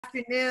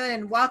Afternoon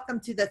and welcome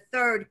to the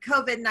third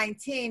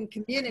COVID-19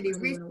 Community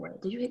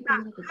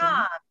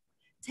Resource.com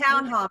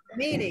Town Hall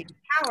meeting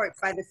powered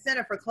by the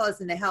Center for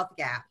Closing the Health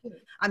Gap.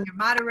 I'm your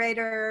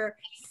moderator,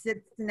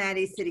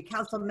 Cincinnati City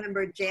Council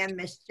member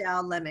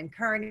Michele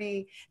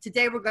Kearney.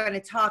 Today we're going to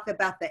talk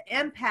about the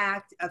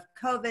impact of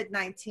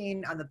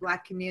COVID-19 on the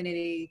Black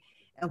community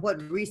and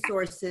what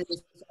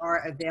resources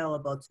are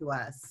available to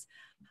us.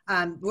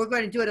 We're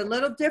going to do it a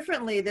little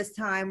differently this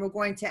time. We're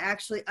going to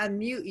actually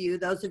unmute you,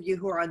 those of you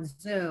who are on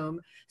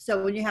Zoom.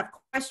 So when you have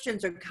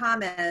questions or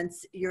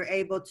comments, you're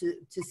able to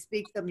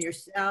speak them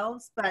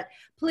yourselves. But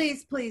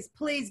please, please,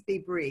 please be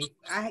brief.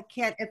 I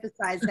can't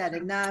emphasize that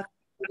enough.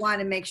 We want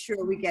to make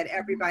sure we get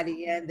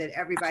everybody in, that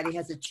everybody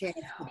has a chance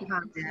to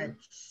comment.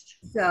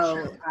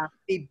 So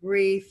be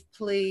brief,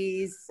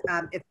 please.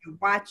 If you're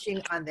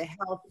watching on the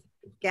Health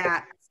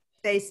Gap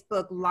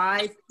Facebook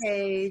Live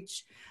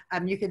page,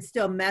 you can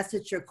still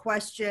message your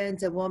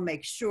questions and we'll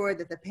make sure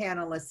that the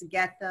panelists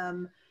get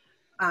them.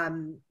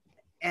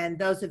 And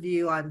those of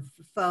you on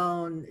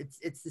phone,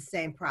 it's the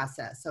same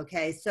process,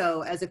 okay?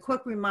 So as a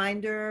quick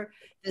reminder,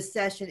 this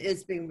session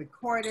is being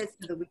recorded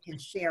so that we can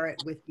share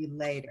it with you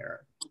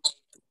later.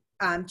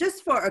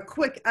 Just for a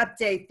quick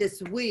update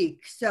this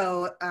week,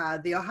 so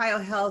the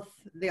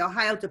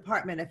Ohio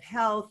Department of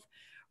Health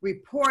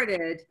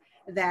reported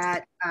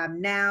that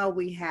now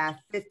we have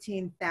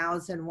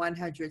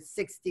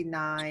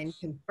 15,169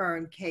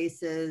 confirmed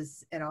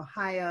cases in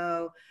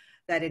Ohio.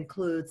 That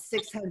includes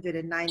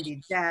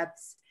 690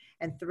 deaths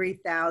and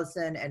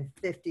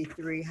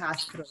 3,053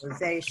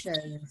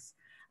 hospitalizations.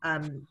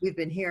 We've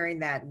been hearing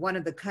that one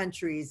of the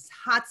country's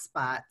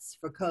hotspots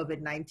for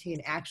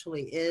COVID-19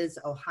 actually is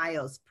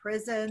Ohio's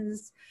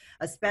prisons,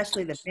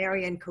 especially the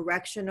Marion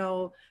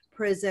Correctional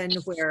Prison,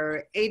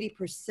 where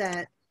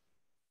 80%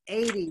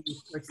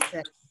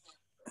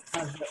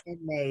 of the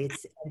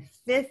inmates and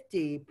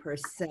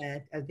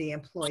 50% of the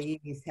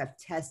employees have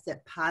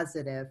tested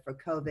positive for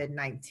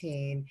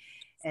COVID-19,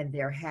 and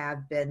there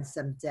have been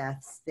some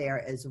deaths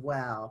there as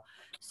well.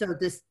 So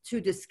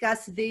to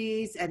discuss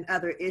these and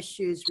other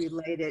issues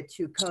related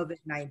to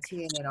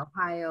COVID-19 in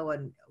Ohio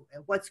and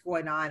what's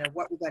going on and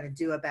what we're going to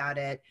do about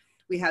it,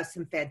 we have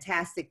some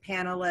fantastic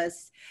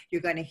panelists.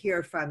 You're going to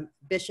hear from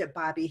Bishop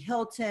Bobby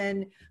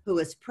Hilton, who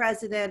is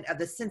president of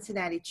the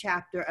Cincinnati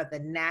chapter of the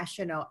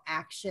National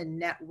Action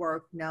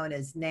Network, known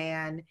as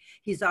NAN.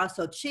 He's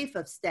also chief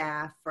of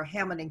staff for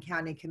Hamilton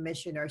County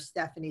Commissioner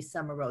Stephanie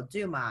Summerall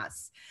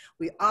Dumas.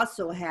 We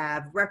also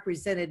have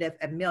Representative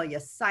Amelia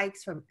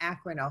Sykes from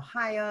Akron,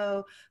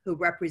 Ohio, who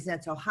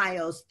represents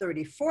Ohio's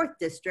 34th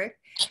district.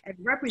 And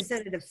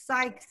Representative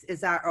Sykes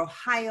is our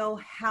Ohio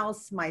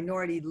House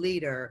Minority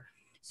Leader.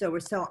 So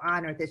we're so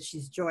honored that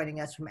she's joining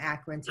us from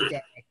Akron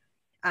today.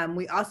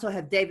 We also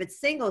have David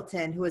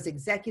Singleton, who is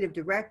Executive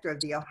Director of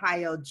the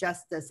Ohio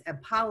Justice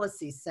and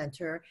Policy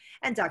Center,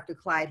 and Dr.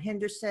 Clyde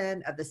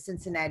Henderson of the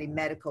Cincinnati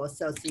Medical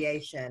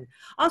Association.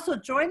 Also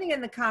joining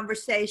in the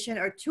conversation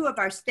are two of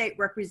our state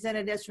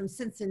representatives from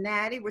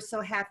Cincinnati. We're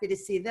so happy to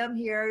see them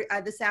here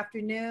this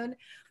afternoon.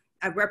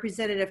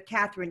 Representative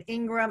Catherine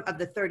Ingram of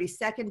the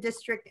 32nd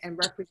District and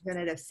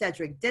Representative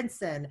Cedric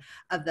Denson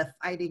of the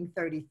Fighting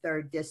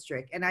 33rd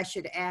District. And I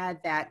should add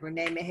that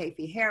Renee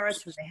Mahaffey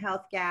Harris from the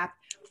Health Gap,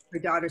 her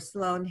daughter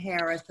Sloan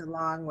Harris,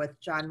 along with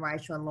John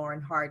Reichel and Lauren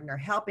Harden, are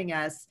helping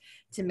us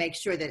to make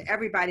sure that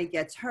everybody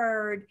gets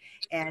heard,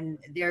 and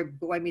they're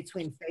going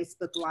between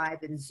Facebook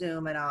Live and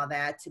Zoom and all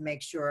that to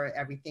make sure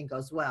everything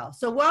goes well.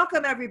 So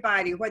welcome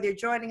everybody, whether you're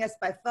joining us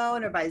by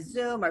phone or by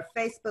Zoom or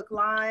Facebook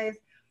Live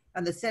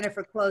on the Center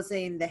for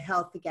Closing the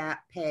Health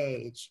Gap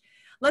page.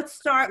 Let's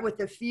start with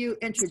a few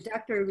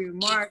introductory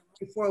remarks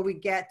before we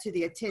get to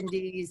the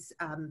attendees'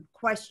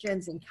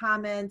 questions and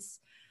comments.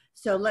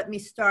 So let me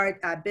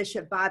start,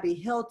 Bishop Bobby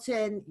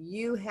Hilton,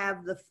 you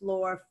have the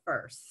floor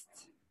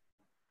first.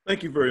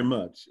 Thank you very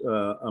much.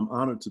 I'm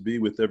honored to be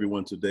with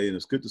everyone today, and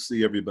it's good to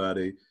see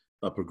everybody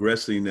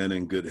progressing and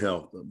in good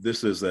health.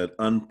 This is an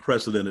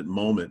unprecedented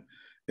moment,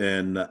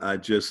 and I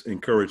just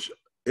encourage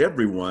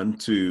everyone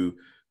to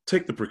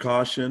take the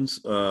precautions.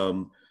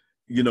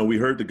 You know, we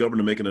heard the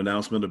governor make an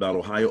announcement about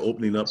Ohio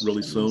opening up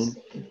really soon,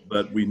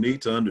 but we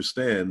need to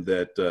understand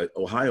that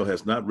Ohio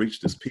has not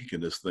reached its peak in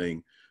this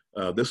thing.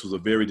 This was a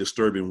very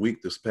disturbing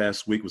week. This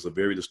past week was a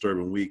very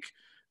disturbing week.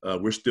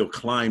 We're still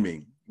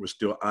climbing. We're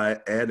still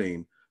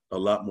adding a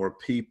lot more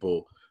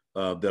people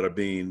that are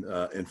being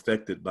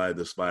infected by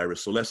this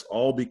virus. So let's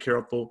all be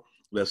careful.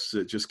 Let's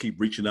just keep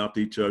reaching out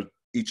to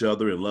each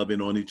other and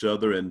loving on each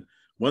other. And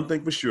one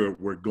thing for sure,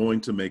 we're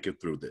going to make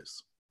it through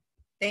this.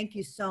 Thank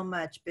you so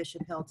much,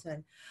 Bishop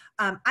Hilton.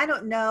 I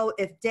don't know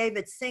if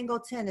David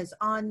Singleton is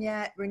on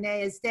yet.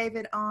 Renee, is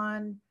David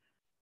on?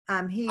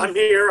 I'm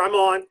here, I'm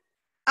on.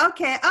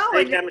 Okay. Oh,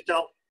 hey,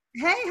 Michele.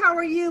 Hey, how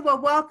are you?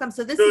 Well, welcome.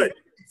 So this is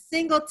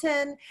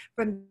Singleton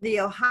from the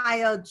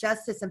Ohio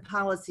Justice and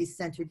Policy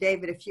Center.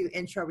 David, a few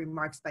intro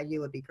remarks by you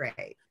would be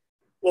great.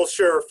 Well,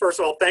 sure. First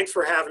of all, thanks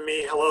for having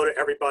me. Hello to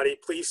everybody.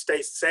 Please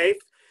stay safe.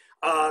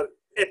 At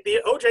the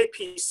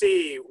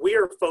OJPC, we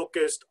are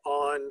focused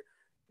on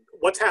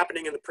what's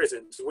happening in the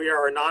prisons. We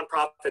are a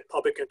nonprofit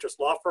public interest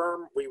law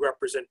firm. We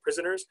represent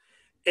prisoners.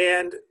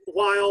 And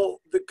while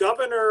the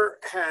governor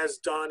has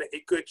done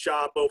a good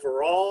job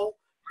overall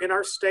in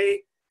our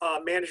state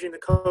managing the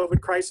COVID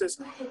crisis,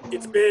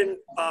 it's been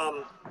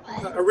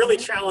a really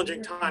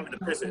challenging time in the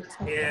prisons.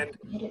 And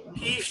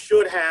he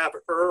should have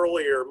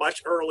earlier,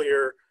 much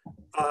earlier,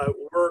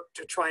 worked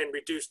to try and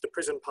reduce the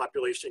prison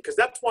population, because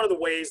that's one of the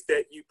ways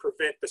that you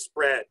prevent the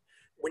spread.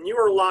 When you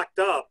are locked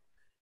up,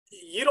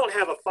 you don't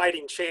have a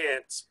fighting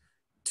chance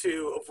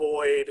to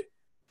avoid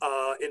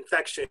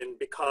infection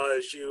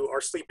because you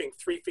are sleeping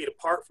 3 feet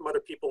apart from other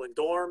people in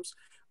dorms.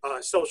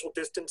 Social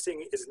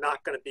distancing is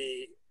not going to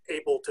be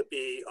able to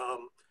be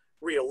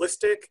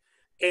realistic.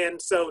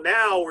 And so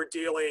now we're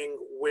dealing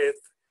with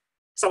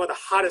some of the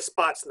hottest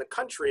spots in the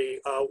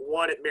country,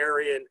 one at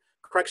Marion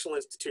Correctional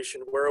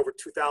Institution, where over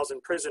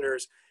 2,000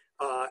 prisoners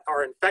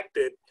are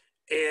infected,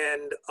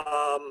 and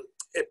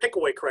at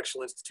Pickaway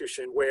Correctional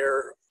Institution,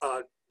 where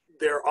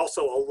there are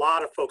also a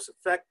lot of folks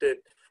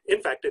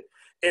infected,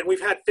 and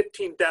we've had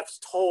 15 deaths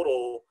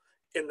total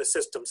in the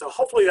system. So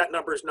hopefully that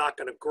number is not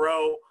going to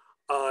grow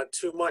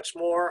too much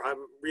more.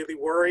 I'm really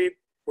worried.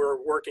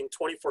 We're working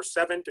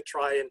 24/7 to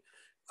try and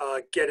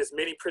get as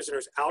many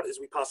prisoners out as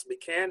we possibly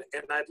can.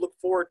 And I'd look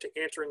forward to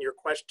answering your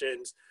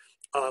questions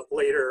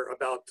later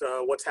about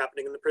what's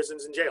happening in the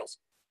prisons and jails.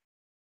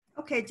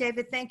 Okay,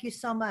 David, thank you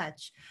so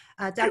much.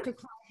 Dr.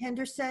 Clyde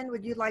Henderson,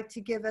 would you like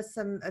to give us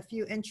a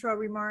few intro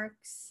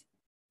remarks?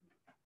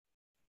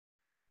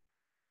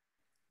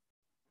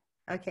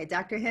 Okay,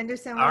 Dr.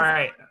 Henderson. All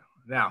right,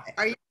 now.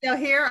 Are you still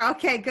here?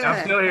 Okay, good.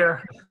 I'm still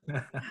here.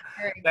 Right,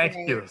 Thank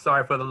great. you.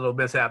 Sorry for the little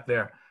mishap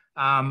there.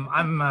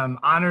 I'm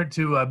honored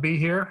to be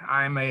here.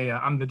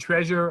 I'm the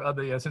treasurer of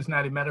the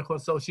Cincinnati Medical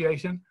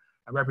Association,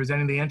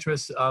 representing the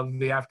interests of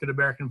the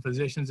African-American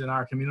physicians in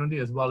our community,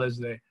 as well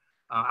as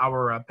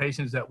our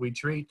patients that we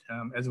treat.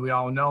 As we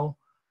all know,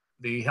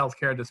 the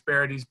healthcare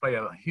disparities play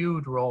a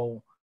huge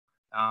role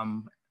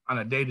on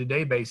a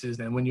day-to-day basis.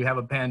 And when you have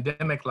a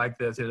pandemic like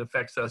this, it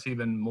affects us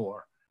even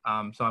more.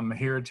 So I'm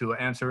here to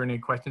answer any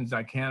questions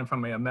I can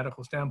from a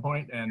medical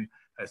standpoint, and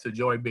it's a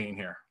joy being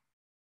here.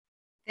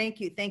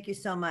 Thank you. Thank you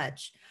so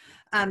much.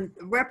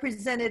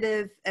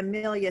 Representative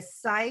Amelia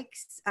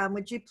Sykes,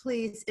 would you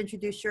please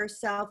introduce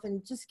yourself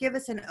and just give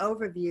us an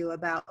overview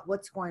about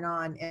what's going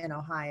on in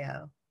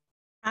Ohio?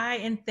 Hi,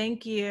 and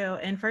thank you.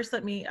 And first,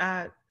 let me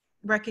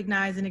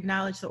recognize and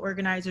acknowledge the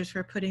organizers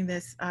for putting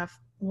this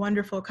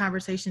wonderful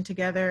conversation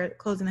together,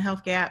 Closing the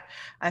Health Gap.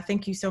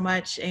 Thank you so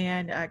much.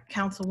 And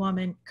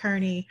Councilwoman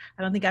Kearney,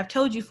 I don't think I've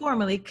told you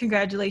formally,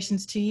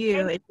 congratulations to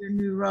you in your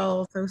new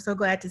role. So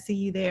glad to see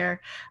you there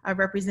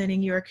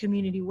representing your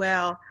community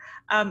well.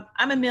 I'm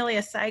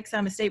Amelia Sykes.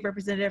 I'm a state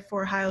representative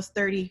for Ohio's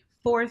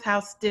 34th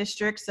House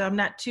District, so I'm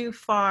not too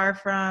far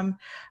from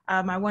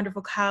my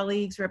wonderful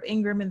colleagues, Rep.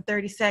 Ingram in the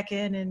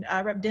 32nd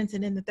and Rep.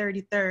 Denson in the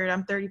 33rd.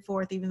 I'm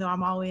 34th, even though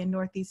I'm all the way in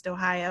Northeast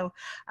Ohio.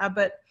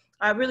 But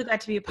I'm really glad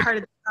to be a part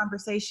of the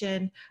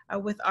conversation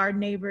with our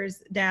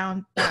neighbors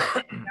down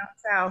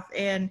south.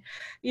 And,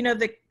 you know,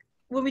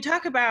 when we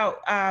talk about,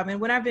 and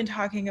when I've been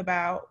talking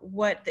about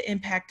what the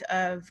impact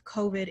of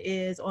COVID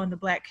is on the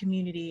Black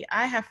community,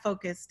 I have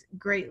focused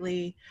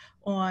greatly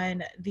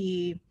on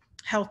the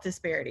health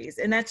disparities.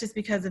 And that's just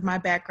because of my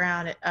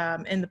background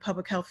in the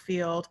public health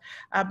field,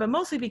 but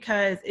mostly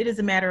because it is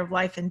a matter of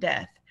life and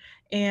death.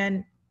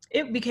 And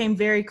it became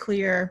very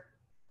clear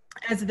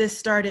as this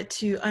started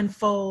to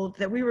unfold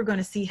that we were going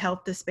to see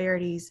health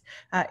disparities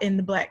in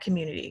the Black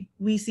community.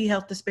 We see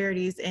health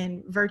disparities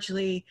in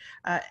virtually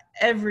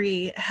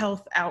every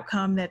health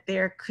outcome that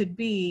there could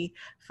be,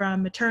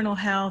 from maternal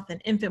health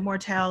and infant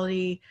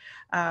mortality,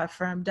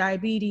 from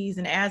diabetes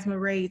and asthma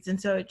rates. And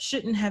so it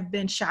shouldn't have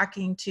been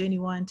shocking to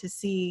anyone to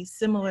see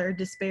similar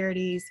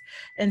disparities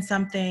in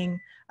something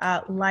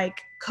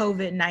like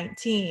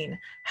COVID-19.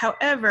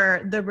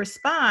 However, the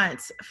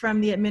response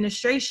from the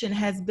administration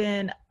has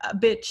been a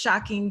bit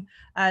shocking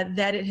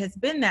that it has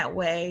been that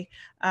way,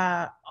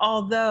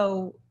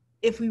 although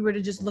if we were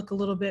to just look a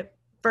little bit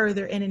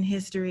further in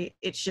history,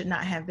 it should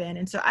not have been.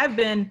 And so I've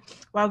been,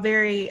 while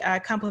very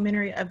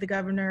complimentary of the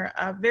governor,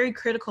 very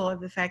critical of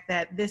the fact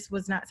that this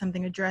was not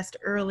something addressed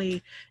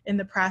early in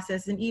the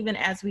process. And even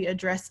as we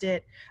addressed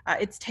it,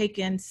 it's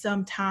taken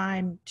some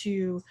time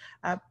to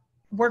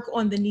work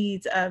on the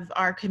needs of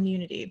our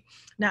community.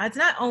 Now, it's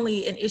not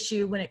only an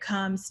issue when it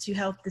comes to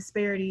health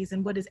disparities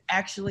and what is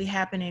actually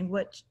happening,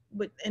 what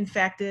in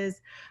fact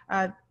is,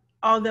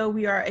 although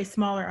we are a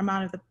smaller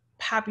amount of the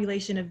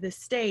population of this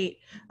state,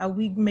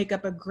 we make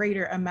up a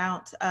greater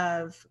amount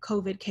of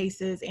COVID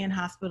cases and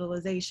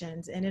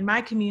hospitalizations. And in my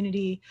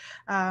community,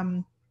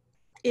 the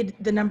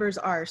numbers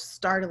are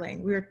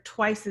startling. We're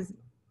twice as,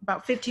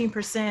 about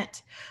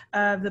 15%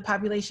 of the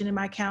population in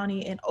my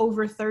county, and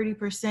over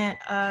 30%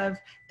 of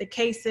the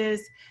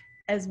cases,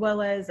 as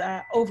well as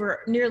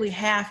over nearly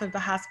half of the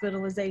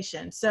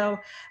hospitalization. So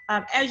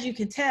as you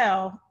can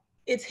tell,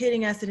 it's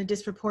hitting us in a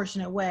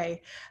disproportionate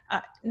way.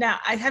 Now,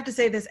 I have to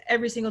say this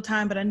every single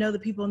time, but I know the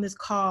people in this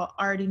call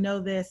already know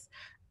this.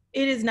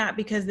 it is not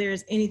because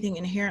there's anything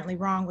inherently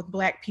wrong with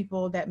Black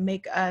people that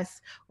make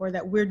us, or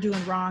that we're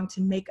doing wrong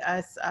to make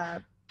us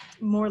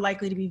more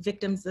likely to be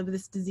victims of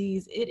this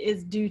disease. It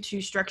is due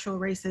to structural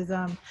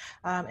racism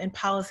and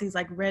policies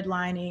like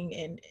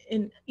redlining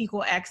and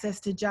equal access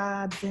to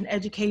jobs and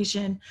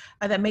education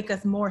that make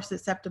us more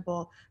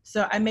susceptible.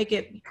 So I make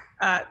it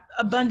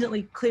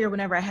abundantly clear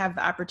whenever I have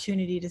the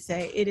opportunity to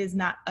say it is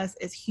not us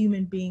as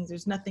human beings.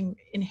 There's nothing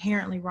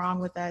inherently wrong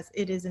with us.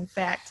 It is in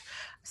fact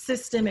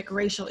systemic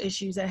racial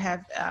issues that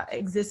have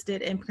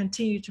existed and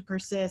continue to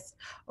persist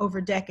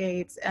over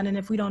decades. And then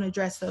if we don't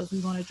address those, we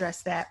won't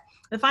address that.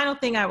 The final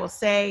thing I will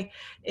say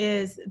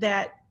is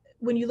that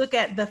when you look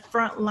at the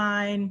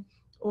frontline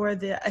or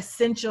the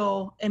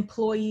essential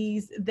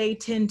employees, they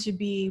tend to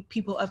be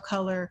people of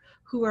color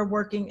who are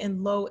working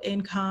in low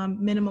income,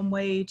 minimum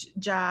wage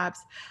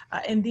jobs.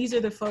 And these are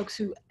the folks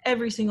who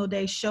every single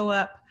day show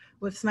up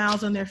with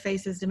smiles on their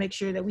faces to make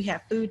sure that we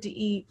have food to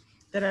eat,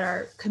 that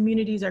our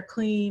communities are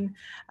clean,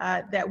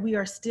 that we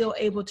are still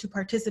able to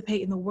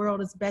participate in the world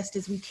as best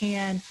as we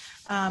can.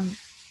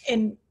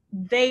 And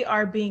they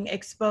are being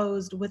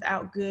exposed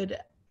without good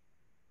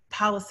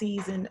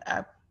policies and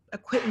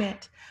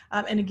equipment.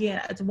 And again,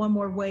 it's one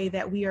more way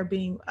that we are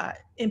being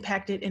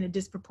impacted in a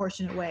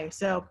disproportionate way.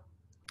 So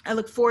I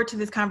look forward to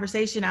this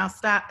conversation. I'll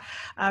stop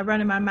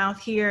running my mouth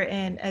here,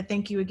 and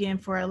thank you again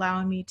for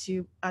allowing me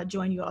to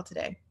join you all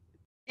today.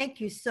 Thank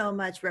you so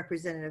much,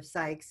 Representative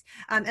Sykes.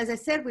 As I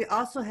said, we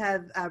also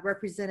have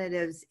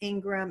Representatives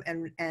Ingram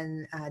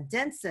and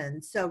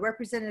Denson. So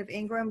Representative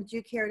Ingram, would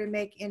you care to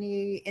make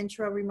any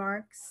intro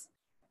remarks?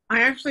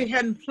 I actually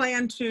hadn't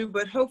planned to,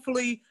 but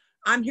hopefully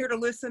I'm here to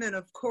listen. And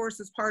of course,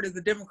 as part of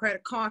the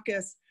Democratic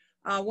caucus,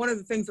 one of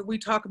the things that we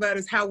talk about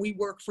is how we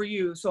work for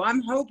you. So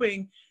I'm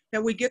hoping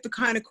that we get the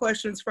kind of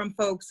questions from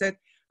folks that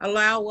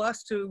allow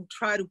us to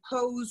try to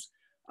pose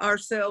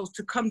ourselves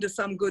to come to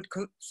some good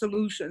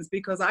solutions,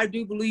 because I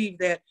do believe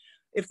that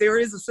if there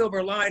is a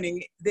silver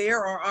lining,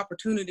 there are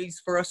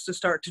opportunities for us to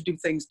start to do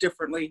things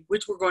differently,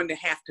 which we're going to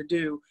have to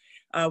do,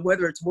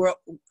 whether it's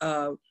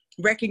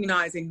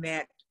recognizing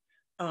that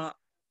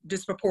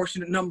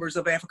disproportionate numbers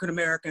of African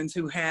Americans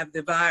who have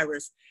the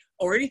virus,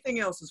 or anything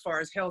else as far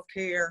as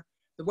healthcare,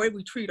 the way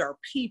we treat our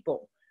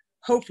people,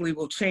 hopefully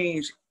will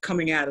change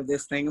coming out of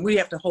this thing. And we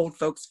have to hold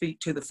folks' feet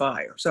to the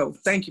fire. So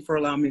thank you for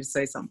allowing me to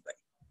say something.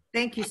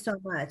 Thank you so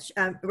much.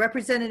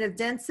 Representative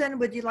Denson,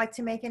 would you like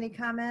to make any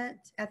comment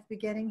at the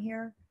beginning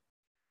here?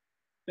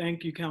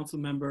 Thank you,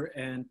 Councilmember,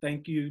 and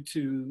thank you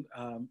to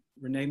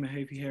Renee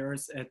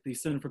Mahaffey-Harris at the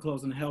Center for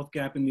Closing the Health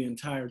Gap and the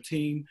entire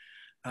team.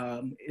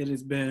 It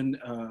has been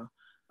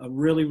a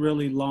really,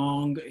 really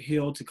long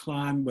hill to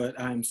climb, but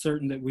I'm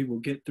certain that we will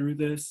get through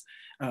this.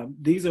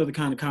 These are the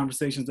kind of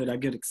conversations that I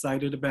get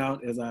excited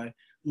about as I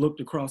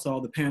looked across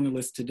all the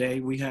panelists today.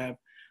 We have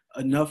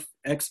enough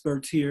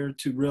experts here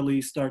to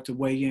really start to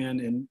weigh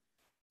in and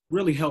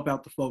really help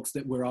out the folks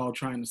that we're all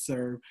trying to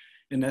serve,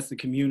 and that's the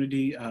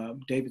community.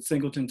 David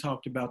Singleton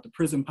talked about the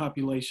prison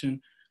population.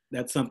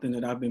 That's something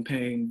that I've been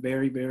paying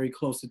very, very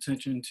close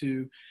attention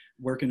to,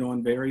 working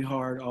on very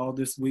hard all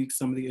this week.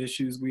 Some of the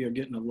issues, we are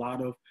getting a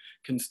lot of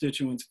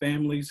constituents,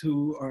 families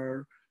who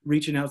are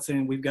reaching out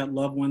saying, we've got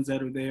loved ones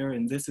that are there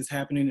and this is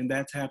happening and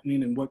that's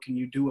happening and what can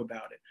you do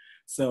about it?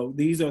 So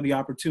these are the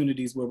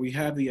opportunities where we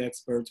have the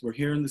experts, we're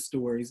hearing the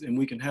stories, and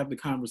we can have the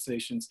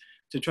conversations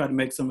to try to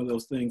make some of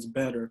those things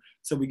better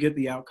so we get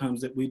the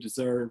outcomes that we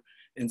deserve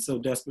and so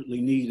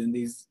desperately need in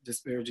these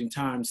disparaging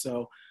times.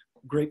 So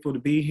grateful to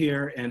be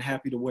here and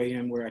happy to weigh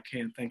in where I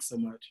can. Thanks so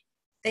much.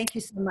 Thank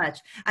you so much.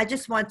 I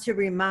just want to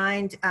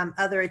remind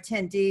other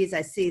attendees,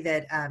 I see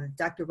that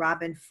Dr.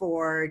 Robin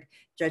Ford,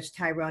 Judge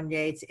Tyrone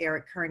Yates,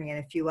 Eric Kearney, and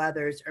a few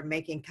others are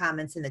making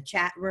comments in the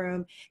chat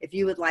room. If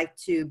you would like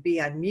to be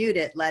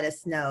unmuted, let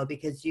us know,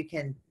 because you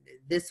can,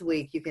 this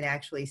week, you can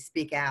actually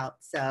speak out.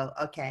 So,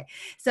 okay.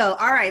 So,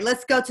 all right,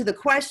 let's go to the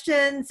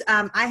questions.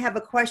 I have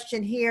a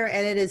question here,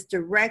 and it is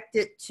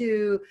directed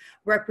to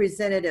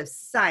Representative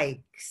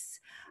Sykes.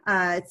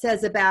 It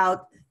says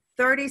about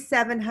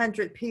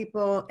 3,700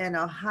 people in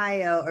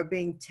Ohio are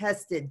being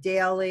tested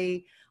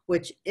daily,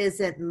 which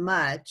isn't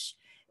much.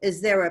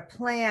 Is there a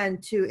plan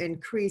to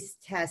increase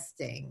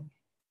testing?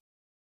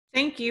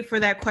 Thank you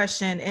for that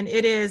question. And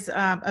it is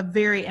a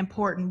very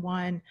important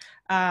one.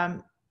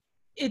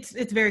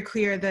 It's very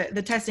clear that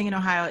the testing in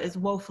Ohio is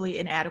woefully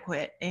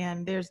inadequate,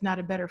 and there's not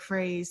a better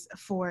phrase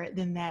for it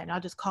than that. And I'll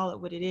just call it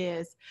what it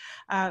is.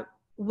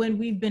 When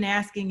we've been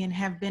asking and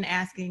have been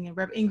asking, and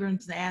Rep.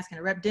 Ingram's been asking,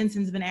 and Rep.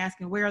 Denson's been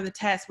asking, where are the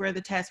tests, where are the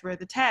tests, where are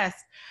the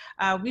tests?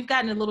 We've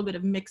gotten a little bit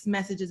of mixed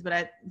messages,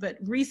 but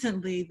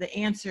recently the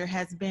answer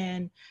has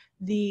been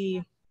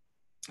the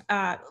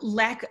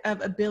lack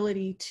of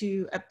ability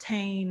to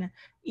obtain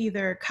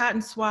either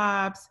cotton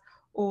swabs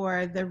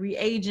or the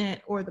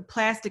reagent or the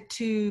plastic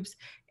tubes,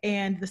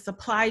 and the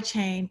supply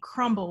chain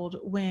crumbled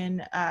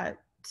when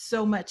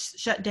so much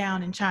shut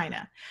down in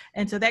China.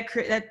 And so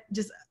that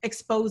just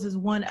exposes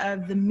one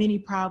of the many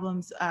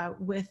problems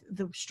with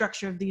the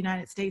structure of the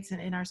United States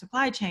and in our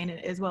supply chain,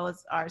 as well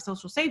as our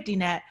social safety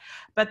net.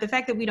 But the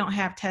fact that we don't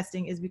have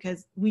testing is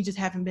because we just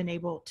haven't been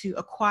able to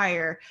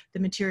acquire the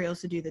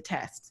materials to do the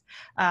tests.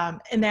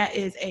 And that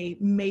is a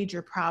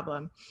major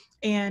problem.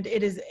 And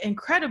it is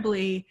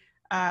incredibly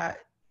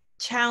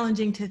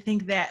challenging to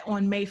think that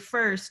on May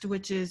 1st,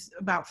 which is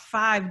about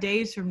 6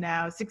 days from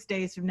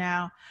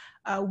now,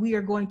 we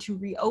are going to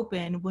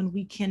reopen when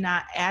we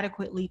cannot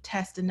adequately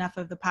test enough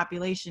of the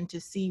population to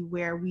see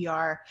where we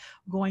are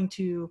going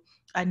to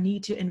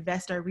need to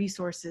invest our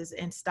resources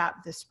and stop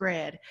the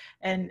spread.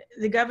 And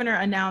the governor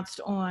announced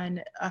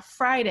on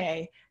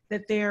Friday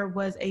that there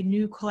was a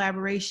new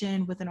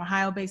collaboration with an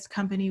Ohio-based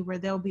company where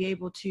they'll be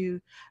able to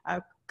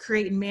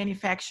create and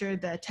manufacture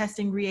the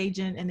testing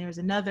reagent, and there's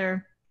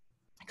another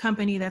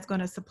company that's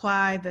going to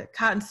supply the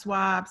cotton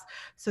swabs,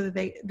 so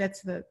that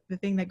that's the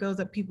thing that goes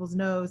up people's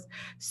nose.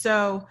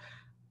 So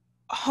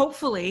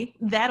hopefully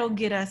that'll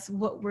get us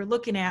what we're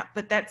looking at,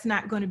 but that's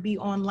not going to be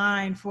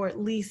online for at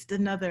least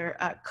another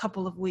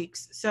couple of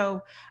weeks.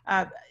 So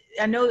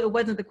I know it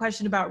wasn't the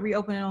question about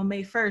reopening on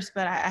May 1st,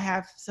 but I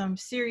have some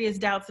serious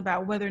doubts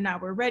about whether or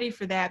not we're ready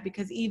for that,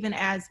 because even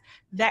as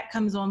that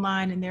comes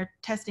online and their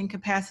testing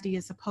capacity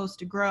is supposed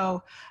to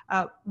grow,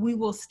 we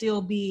will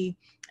still be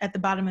at the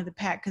bottom of the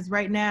pack, because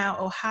right now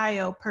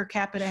Ohio per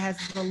capita has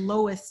the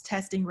lowest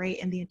testing rate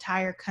in the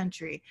entire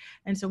country.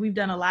 And so we've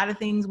done a lot of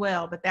things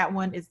well, but that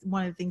one is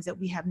one of the things that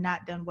we have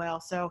not done well.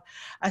 So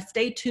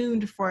stay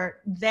tuned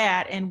for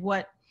that and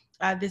what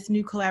this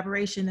new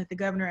collaboration that the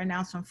governor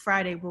announced on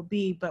Friday will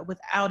be. But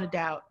without a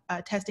doubt,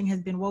 testing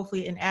has been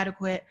woefully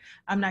inadequate.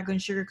 I'm not going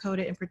to sugarcoat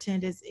it and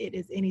pretend it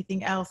is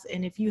anything else.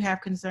 And if you have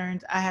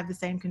concerns, I have the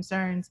same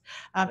concerns,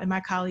 and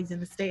my colleagues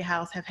in the State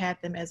House have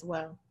had them as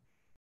well.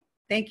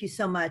 Thank you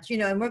so much.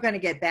 And we're going to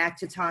get back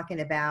to talking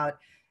about,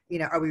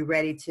 are we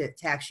ready to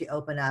actually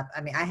open up?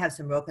 I mean, I have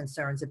some real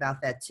concerns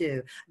about that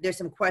too. There's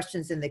some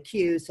questions in the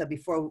queue. So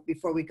before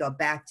we go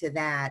back to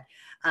that,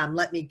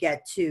 let me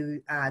get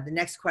to the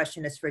next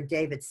question is for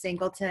David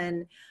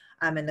Singleton.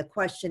 And the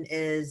question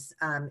is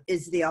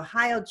the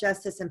Ohio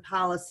Justice and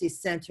Policy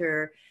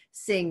Center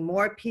seeing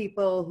more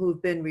people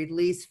who've been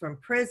released from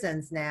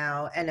prisons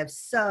now? And if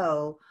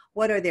so,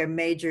 what are their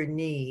major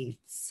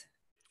needs?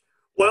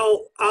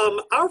 Well,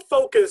 our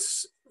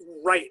focus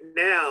right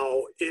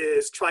now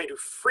is trying to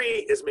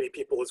free as many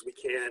people as we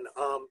can.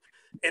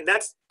 And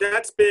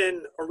that's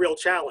been a real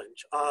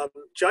challenge.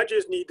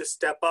 Judges need to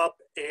step up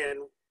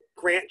and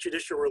grant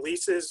judicial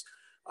releases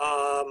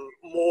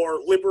more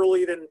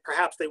liberally than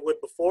perhaps they would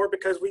before,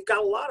 because we've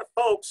got a lot of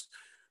folks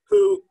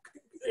who,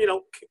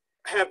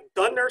 have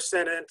done their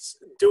sentence,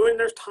 doing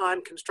their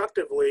time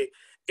constructively.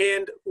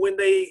 And when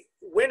they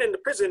went into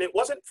prison, it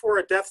wasn't for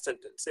a death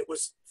sentence. It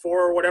was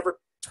for whatever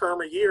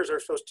term or years are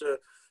supposed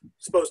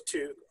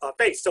to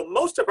face. So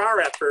most of our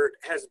effort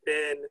has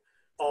been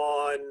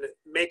on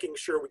making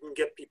sure we can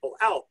get people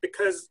out,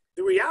 because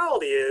the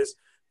reality is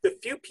the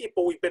few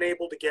people we've been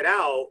able to get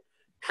out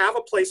have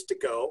a place to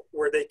go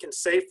where they can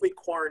safely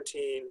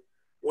quarantine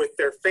with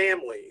their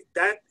family.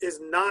 That has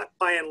not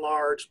by and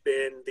large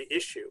been the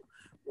issue.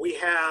 We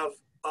have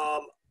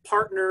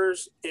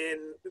partners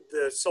in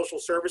the social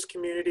service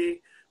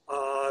community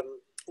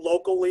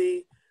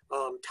locally.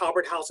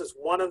 Talbert House is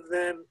one of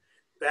them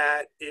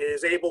that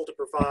is able to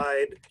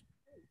provide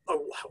a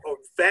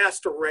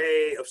vast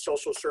array of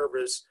social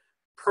service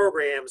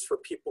programs for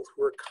people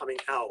who are coming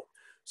out.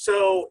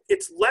 So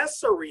it's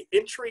less a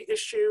reentry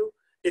issue.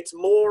 It's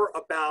more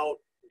about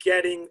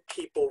getting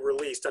people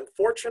released.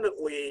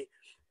 Unfortunately,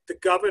 the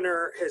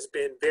governor has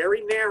been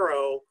very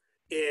narrow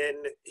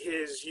in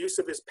his use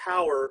of his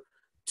power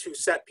to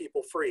set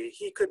people free.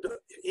 He could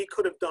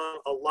have done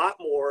a lot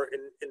more,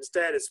 and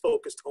instead is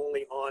focused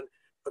only on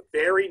a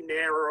very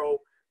narrow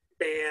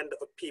band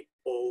of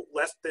people,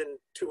 less than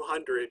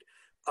 200,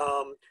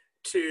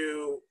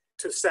 to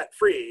set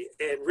free.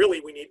 And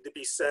really, we need to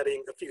be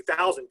setting a few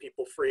thousand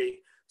people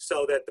free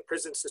so that the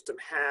prison system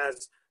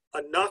has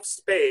enough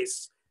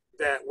space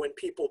that when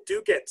people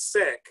do get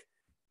sick,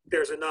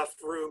 there's enough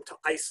room to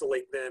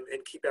isolate them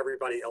and keep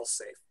everybody else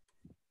safe.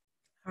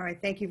 All right,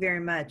 thank you very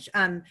much.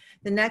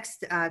 The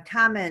next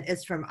comment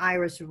is from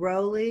Iris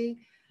Rowley.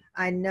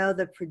 I know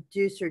the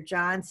producer,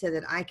 John, said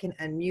that I can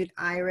unmute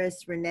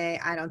Iris. Renee,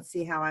 I don't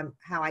see how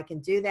I can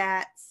do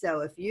that.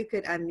 So if you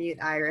could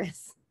unmute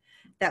Iris,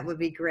 that would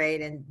be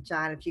great. And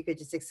John, if you could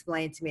just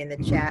explain to me in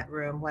the chat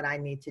room what I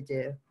need to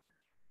do.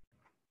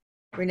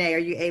 Renee, are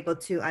you able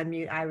to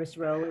unmute Iris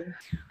Rowley?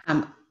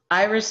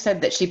 Iris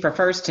said that she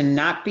prefers to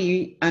not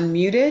be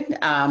unmuted,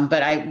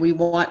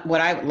 but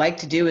what I would like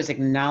to do is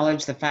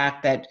acknowledge the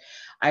fact that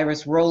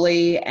Iris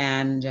Rowley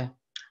and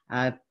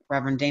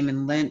Reverend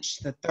Damon Lynch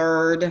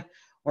III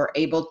were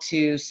able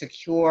to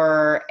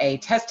secure a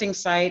testing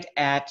site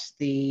at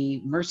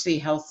the Mercy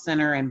Health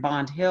Center in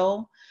Bond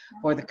Hill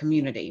for the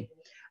community.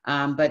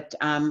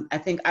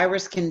 I think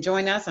Iris can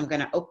join us. I'm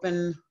going to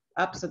open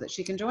up so that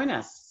she can join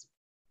us.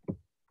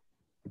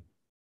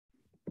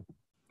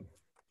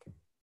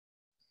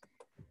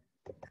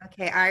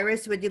 Okay,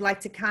 Iris, would you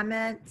like to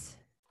comment?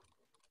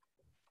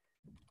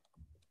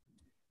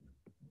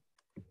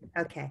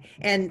 Okay,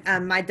 and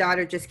my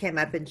daughter just came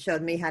up and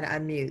showed me how to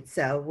unmute,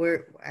 so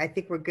I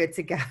think we're good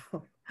to go.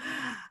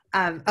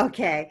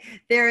 Okay,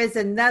 there is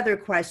another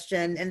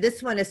question, and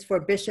this one is for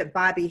Bishop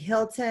Bobby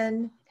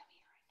Hilton.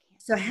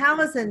 So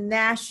how is the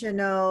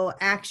National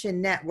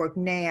Action Network,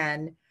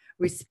 NAN,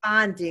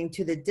 responding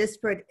to the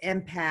disparate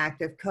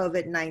impact of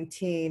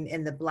COVID-19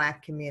 in the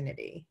Black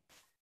community?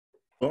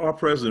 Well, our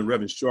president,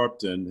 Reverend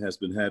Sharpton, has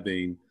been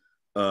having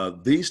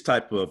these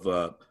type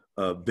of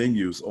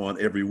venues on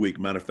every week.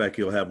 Matter of fact,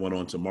 he'll have one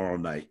on tomorrow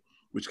night,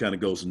 which kind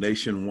of goes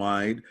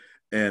nationwide.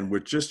 And we're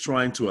just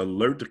trying to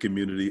alert the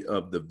community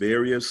of the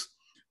various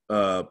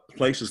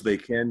places they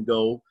can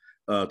go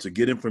to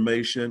get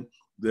information.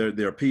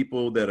 There are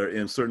people that are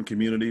in certain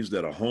communities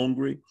that are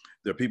hungry.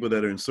 There are people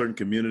that are in certain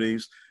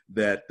communities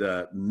that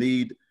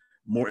need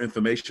more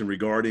information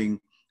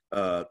regarding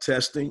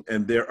testing.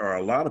 And there are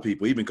a lot of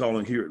people, even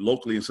calling here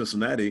locally in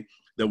Cincinnati,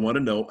 that want to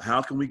know,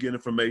 how can we get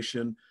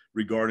information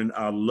regarding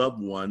our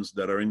loved ones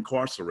that are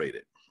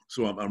incarcerated?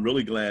 So I'm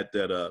really glad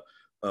that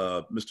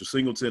Mr.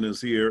 Singleton is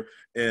here,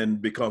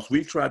 and because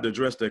we've tried to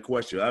address that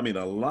question. I mean,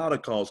 a lot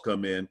of calls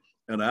come in,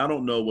 and I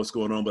don't know what's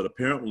going on, but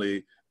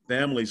apparently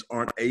families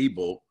aren't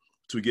able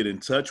to get in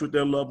touch with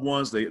their loved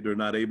ones. They're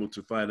not able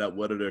to find out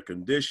what are their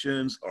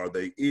conditions. Are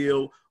they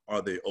ill?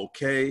 Are they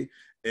okay?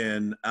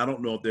 And I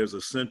don't know if there's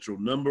a central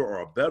number or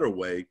a better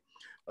way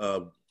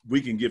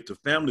we can give to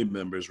family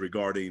members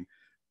regarding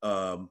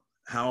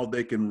how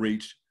they can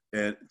reach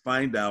and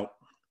find out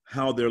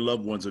how their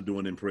loved ones are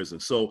doing in prison.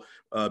 So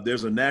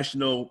there's a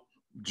national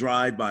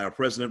drive by our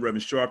president,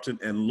 Reverend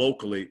Sharpton, and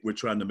locally, we're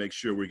trying to make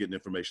sure we're getting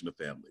information to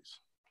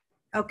families.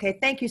 Okay,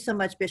 thank you so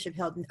much, Bishop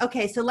Hilton.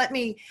 Okay, so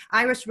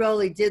Iris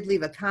Rowley did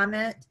leave a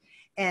comment,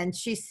 and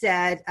she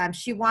said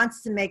she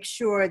wants to make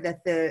sure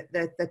that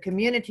the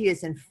community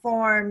is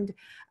informed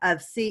of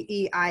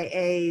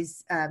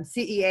CEAI's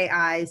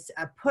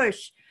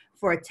push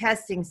for a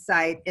testing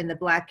site in the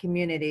Black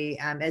community.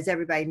 As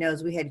everybody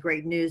knows, we had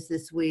great news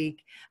this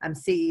week.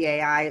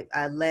 CEAI,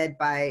 led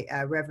by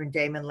Reverend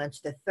Damon Lynch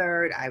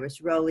III,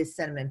 Iris Rowley,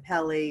 Cinnamon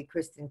Pelly,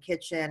 Kristen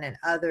Kitchen, and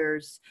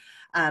others,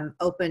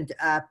 opened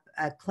up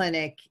a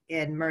clinic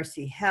in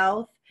Mercy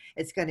Health.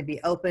 It's going to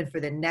be open for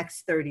the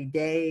next 30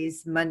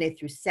 days, Monday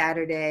through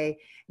Saturday,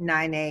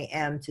 9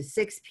 a.m. to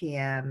 6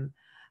 p.m.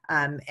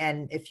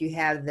 And if you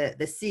have the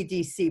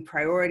CDC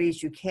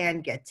priorities, you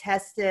can get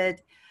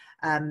tested.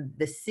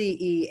 The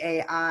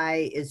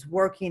CEAI is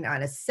working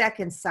on a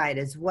second site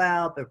as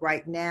well, but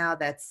right now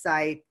that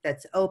site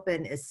that's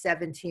open is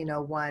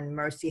 1701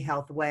 Mercy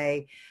Health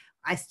Way.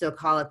 I still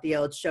call it the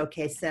old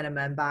Showcase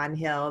Cinema in Bond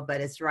Hill,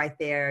 but it's right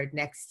there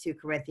next to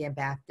Corinthian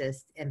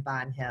Baptist in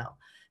Bond Hill.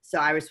 So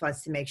Iris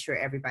wants to make sure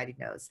everybody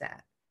knows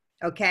that.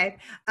 Okay,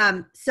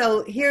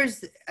 so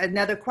here's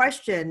another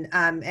question,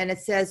 and it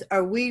says,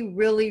 are we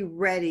really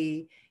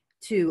ready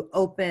to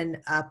open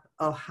up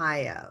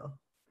Ohio?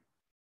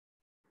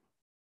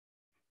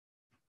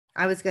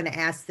 I was going to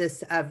ask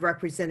this of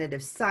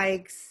Representative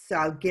Sykes, so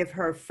I'll give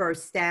her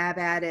first stab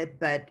at it,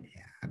 but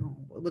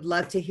would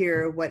love to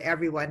hear what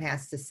everyone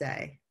has to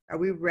say. Are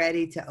we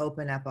ready to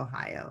open up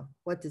Ohio?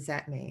 What does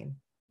that mean?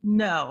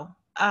 No,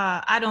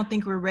 I don't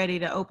think we're ready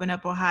to open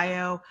up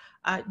Ohio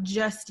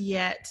just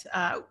yet.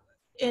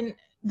 And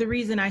the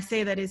reason I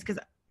say that is because,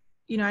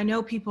 I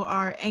know people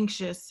are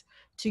anxious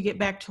to get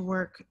back to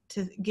work,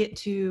 to get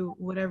to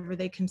whatever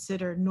they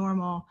consider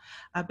normal.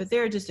 But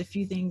there are just a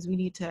few things we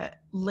need to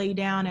lay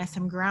down as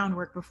some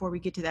groundwork before we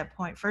get to that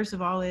point. First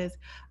of all is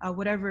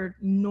whatever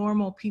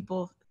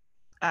people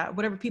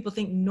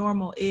think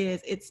normal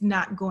is, it's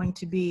not going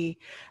to be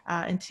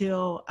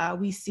until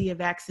we see a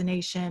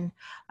vaccination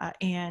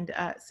and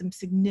some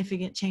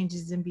significant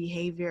changes in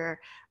behavior,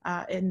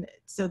 and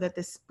so that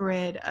the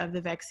spread of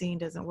the vaccine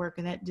doesn't work.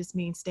 And that just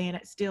means staying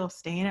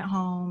at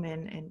home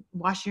and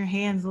washing your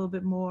hands a little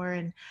bit more,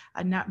 and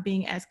not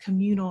being as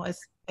communal as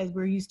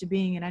we're used to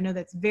being. And I know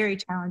that's very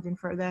challenging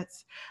for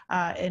us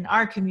in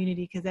our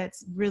community, because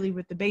that's really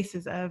what the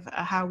basis of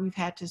how we've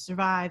had to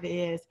survive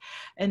is.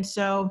 And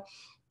so,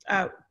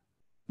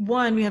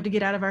 one, we have to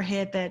get out of our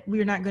head that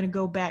we're not going to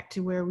go back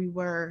to where we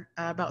were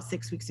about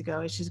 6 weeks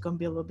ago. It's just going to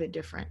be a little bit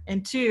different.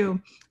 And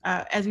two,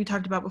 as we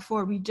talked about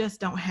before, we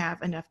just don't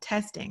have enough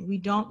testing. We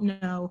don't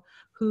know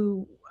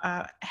who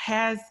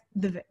has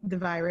the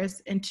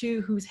virus, and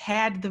two, who's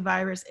had the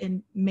virus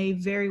and may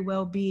very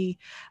well be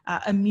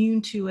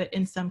immune to it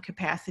in some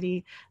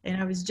capacity.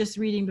 And I was just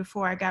reading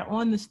before I got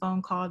on this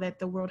phone call that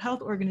the World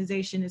Health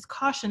Organization is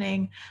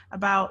cautioning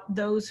about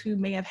those who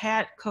may have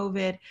had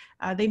COVID.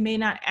 They may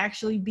not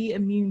actually be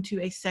immune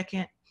to a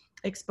second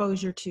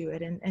exposure to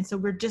it. And so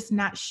we're just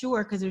not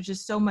sure, because there's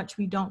just so much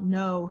we don't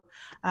know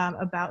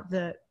about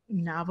the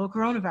novel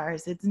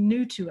coronavirus. It's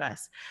new to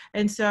us.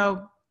 And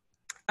so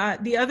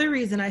the other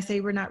reason I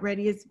say we're not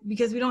ready is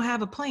because we don't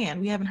have a plan.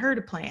 We haven't heard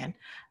a plan.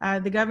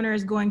 The governor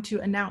is going to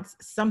announce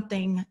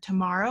something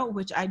tomorrow,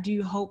 which I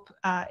do hope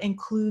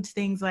includes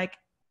things like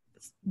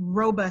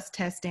robust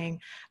testing,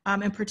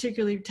 and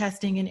particularly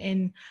testing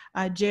in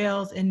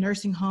jails and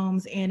nursing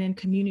homes and in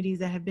communities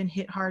that have been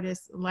hit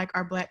hardest, like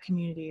our Black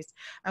communities.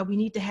 We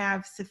need to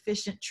have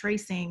sufficient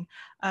tracing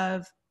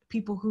of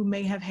people who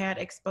may have had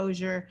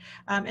exposure.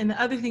 And the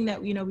other thing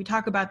that, we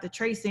talk about the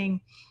tracing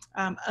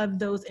of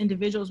those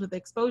individuals with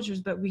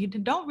exposures, but we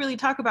don't really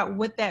talk about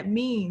what that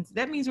means.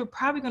 That means we're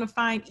probably going to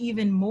find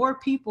even more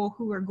people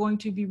who are going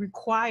to be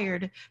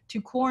required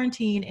to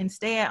quarantine and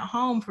stay at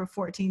home for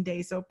 14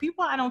 days. So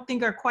people, I don't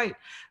think, are quite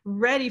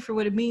ready for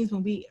what it means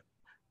when we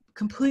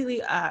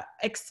completely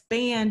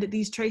expand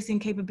these tracing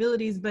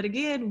capabilities. But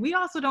again, we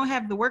also don't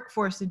have the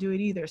workforce to do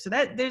it either. So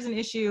that there's an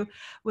issue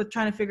with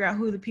trying to figure out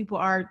who the people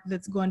are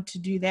that's going to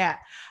do that.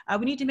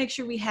 We need to make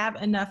sure we have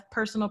enough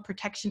personal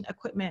protection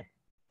equipment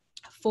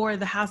for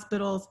the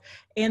hospitals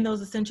and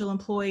those essential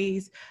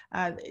employees,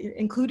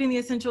 including the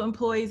essential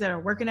employees that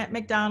are working at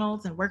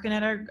McDonald's and working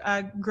at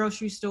our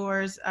grocery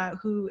stores,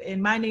 who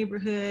in my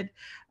neighborhood,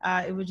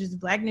 it was just a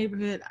Black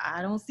neighborhood,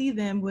 I don't see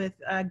them with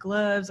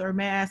gloves or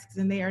masks,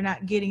 and they are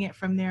not getting it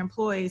from their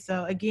employees.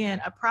 So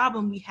again, a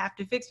problem we have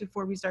to fix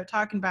before we start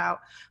talking about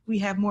we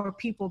have more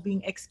people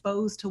being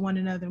exposed to one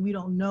another and we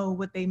don't know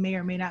what they may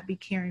or may not be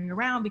carrying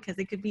around because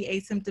it could be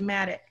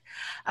asymptomatic.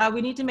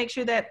 We need to make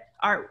sure that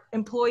our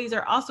employees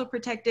are also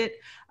protected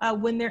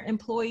when their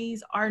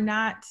employees are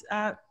not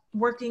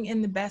working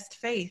in the best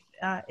faith.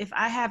 If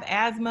I have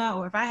asthma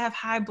or if I have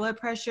high blood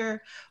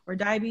pressure or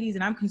diabetes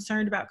and I'm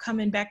concerned about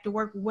coming back to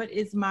work, what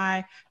is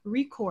my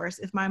recourse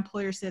if my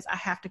employer says I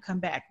have to come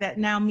back? That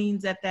now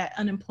means that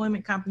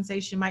unemployment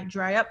compensation might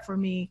dry up for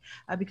me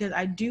because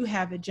I do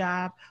have a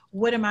job.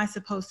 What am I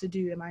supposed to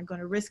do? Am I going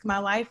to risk my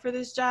life for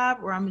this job,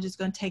 or am I just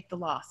going to take the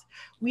loss?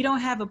 We don't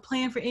have a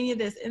plan for any of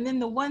this. And then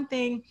the one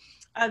thing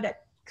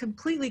that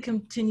completely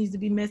continues to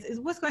be missed is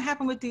what's going to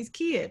happen with these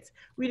kids.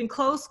 We didn't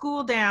close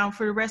school down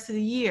for the rest of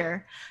the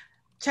year.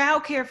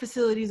 Child care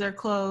facilities are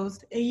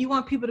closed, and you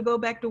want people to go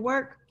back to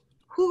work.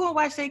 Who's going to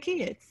watch their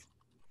kids?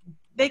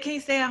 They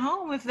can't stay at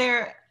home if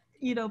they're,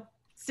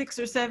 6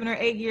 or 7 or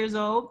 8 years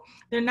old.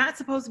 They're not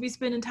supposed to be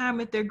spending time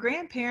with their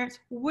grandparents.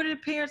 What are the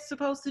parents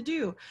supposed to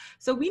do?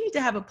 So we need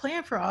to have a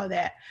plan for all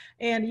that.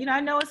 And, I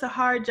know it's a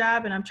hard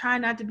job, and I'm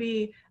trying not to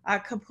be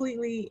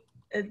completely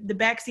the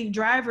backseat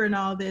driver and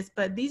all this,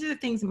 but these are the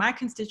things my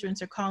constituents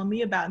are calling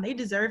me about, and they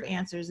deserve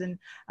answers. And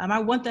I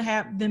want to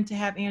have them to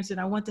have answers, and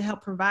I want to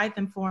help provide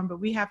them for them, but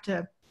we have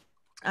to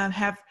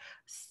have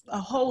a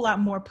whole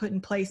lot more put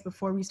in place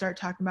before we start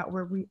talking about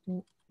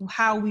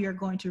how we are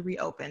going to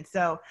reopen.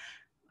 So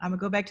I'm gonna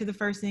go back to the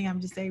first thing.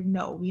 I'm just saying,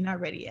 no, we're not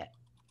ready yet.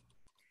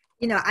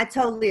 I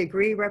totally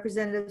agree,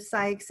 Representative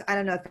Sykes. I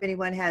don't know if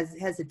anyone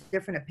has a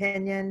different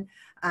opinion.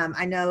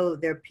 I know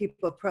there are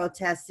people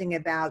protesting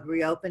about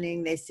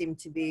reopening. They seem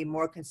to be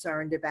more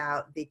concerned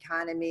about the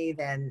economy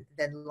than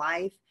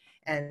life.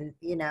 And,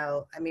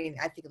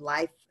 I think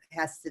life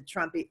has to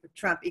trump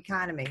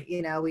economy.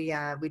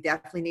 We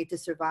definitely need to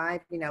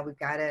survive. We've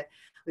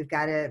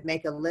got to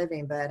make a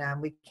living, but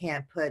we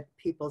can't put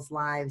people's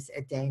lives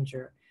at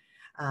danger.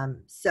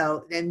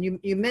 So, and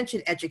you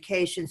mentioned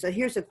education. So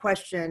here's a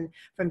question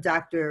from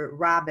Dr.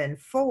 Robin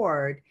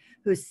Ford,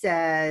 who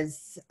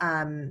says,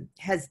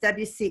 has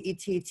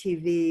WCET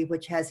TV,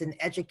 which has an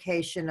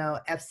educational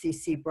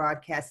FCC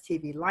broadcast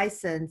TV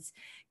license,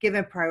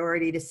 given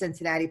priority to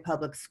Cincinnati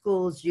public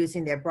schools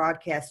using their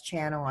broadcast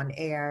channel on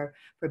air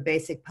for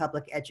basic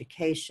public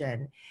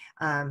education?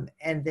 And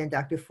then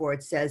Dr.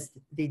 Ford says,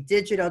 the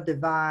digital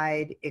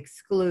divide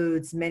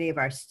excludes many of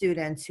our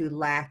students who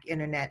lack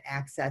internet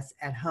access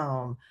at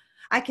home.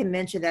 I can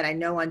mention that I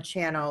know on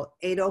channel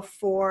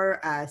 804,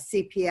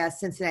 CPS,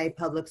 Cincinnati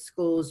Public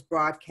Schools,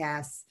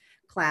 broadcasts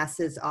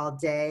classes all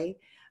day.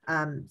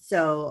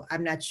 So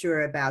I'm not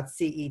sure about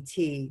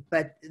CET,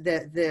 but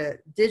the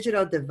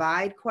digital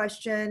divide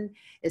question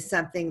is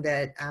something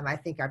that I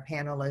think our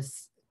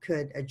panelists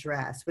could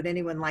address. Would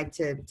anyone like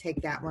to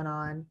take that one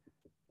on?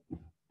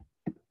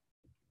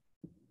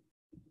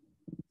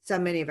 So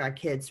many of our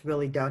kids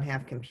really don't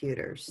have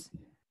computers.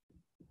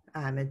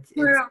 It's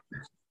got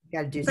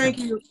to do something. Thank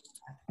you.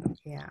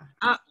 Yeah.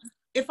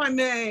 If I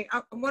may,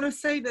 I want to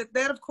say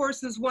that of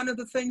course is one of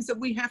the things that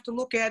we have to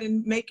look at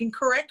in making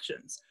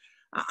corrections.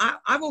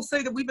 I will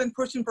say that we've been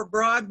pushing for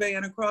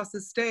broadband across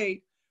the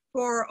state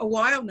for a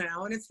while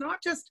now, and it's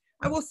not just,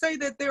 I will say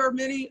that there are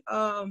many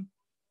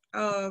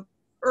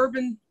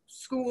urban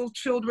school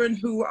children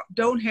who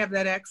don't have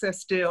that access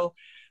still,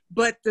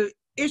 but the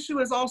issue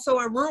is also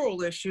a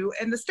rural issue,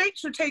 and the state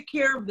should take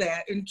care of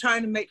that in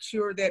trying to make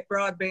sure that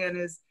broadband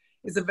is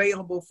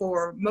available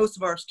for most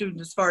of our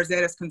students as far as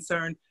that is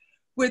concerned.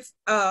 With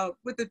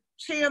the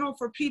channel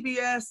for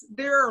PBS,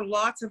 there are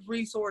lots of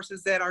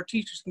resources that our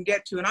teachers can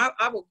get to, and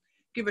I will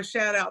give a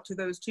shout out to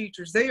those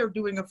teachers. They are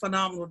doing a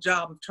phenomenal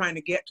job of trying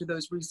to get to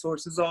those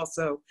resources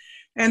also.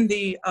 And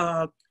the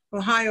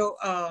Ohio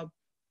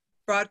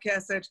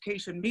Broadcast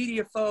Education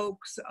Media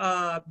folks,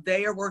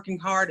 they are working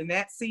hard, and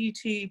that CET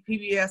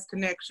PBS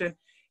connection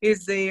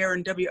is there,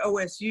 and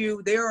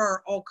WOSU, there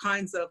are all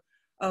kinds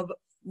of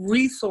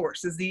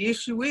resources. The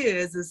issue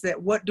is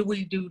that what do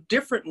we do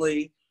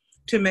differently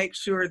to make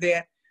sure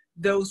that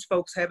those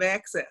folks have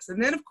access.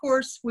 And then of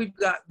course,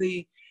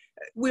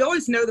 we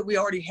always know that we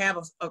already have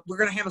we're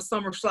gonna have a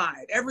summer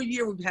slide. Every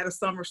year we've had a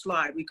summer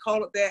slide. We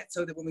call it that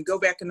so that when we go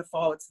back in the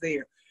fall, it's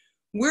there.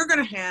 We're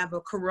gonna have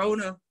a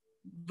coronavirus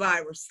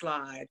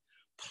slide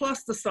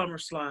plus the summer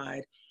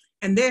slide.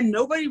 And then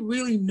nobody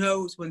really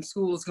knows when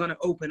school is gonna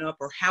open up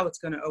or how it's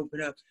gonna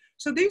open up.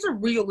 So these are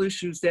real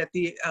issues that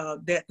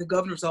the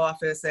governor's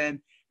office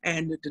and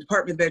the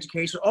Department of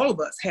Education, all of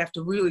us have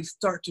to really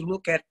start to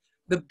look at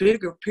the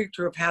bigger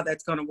picture of how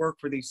that's gonna work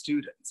for these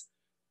students.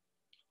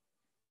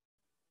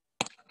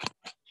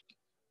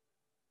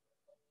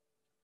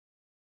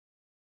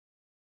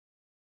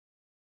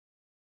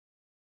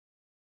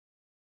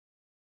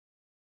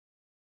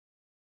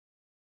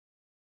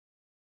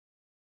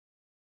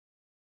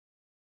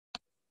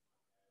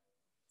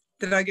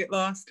 Did I get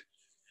lost?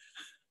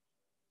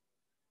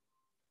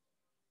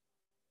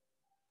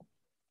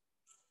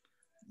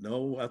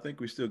 No, I think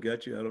we still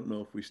got you. I don't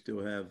know if we still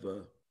have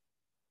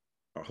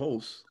our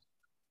host.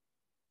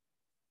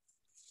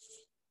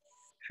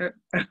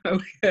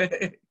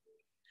 Okay.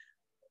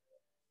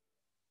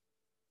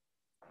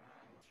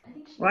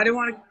 Well, I don't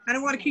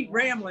want to keep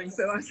rambling,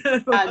 so I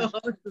said, well,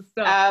 let's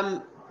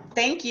stop.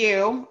 Thank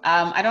you.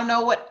 I don't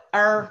know what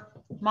our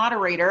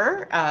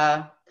moderator,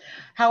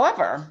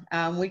 however,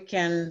 we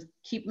can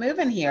keep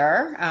moving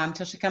here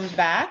until she comes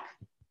back.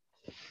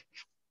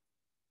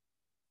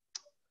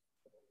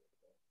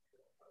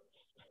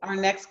 Our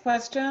next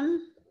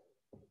question.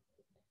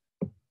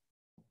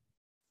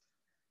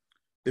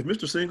 If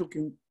Mr.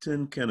 Singleton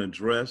can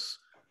address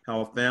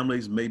how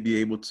families may be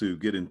able to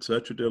get in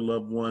touch with their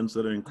loved ones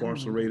that are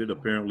incarcerated,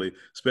 apparently,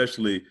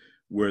 especially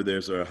where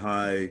there's a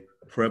high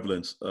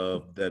prevalence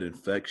of that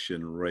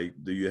infection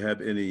rate. Do you have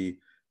any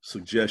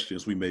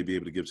suggestions we may be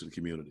able to give to the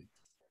community?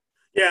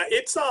 Yeah,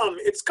 it's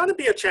going to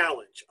be a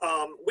challenge.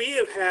 We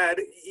have had,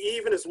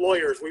 even as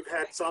lawyers, we've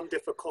had some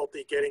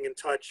difficulty getting in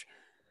touch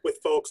with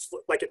folks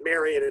like at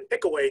Marion and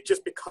Pickaway,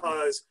 just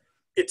because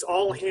it's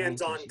all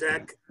hands on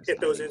deck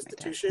at those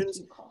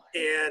institutions,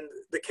 and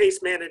the case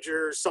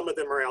managers, some of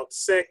them are out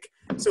sick.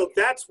 So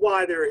that's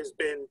why there has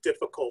been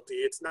difficulty.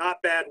 It's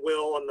not bad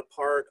will on the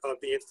part of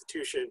the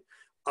institution,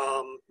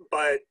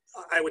 but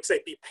I would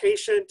say be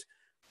patient.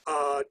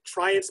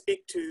 Try and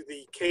speak to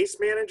the case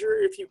manager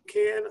if you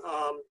can,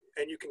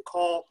 and you can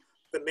call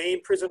the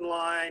main prison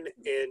line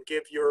and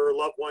give your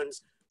loved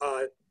one's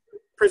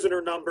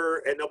prisoner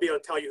number, and they'll be able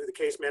to tell you who the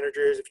case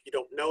manager is if you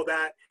don't know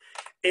that.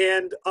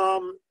 And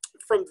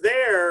from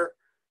there,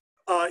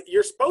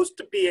 you're supposed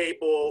to be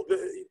able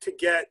to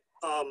get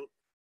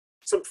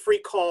some free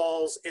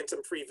calls and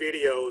some free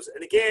videos.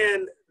 And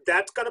again,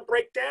 that's going to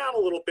break down a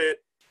little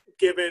bit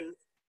given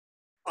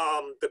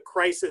the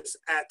crisis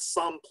at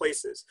some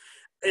places.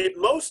 At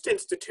most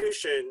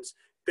institutions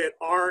that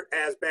aren't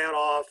as bad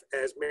off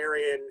as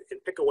Marion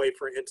and Pickaway,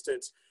 for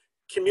instance,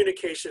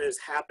 communication is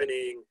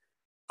happening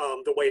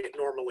the way it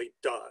normally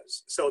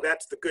does. So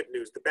that's the good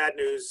news. The bad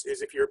news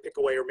is if you're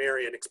Pickaway or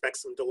Marion, expect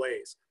some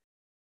delays.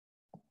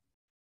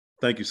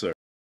 Thank you, sir.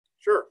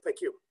 Sure,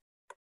 thank you.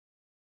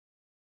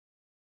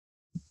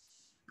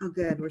 Oh,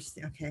 good. We're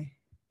still okay.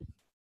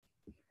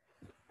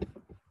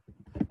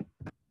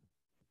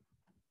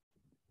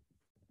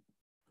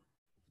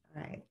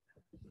 All right.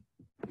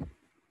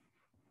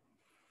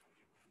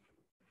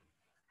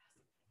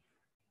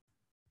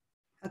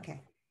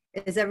 Okay.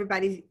 Is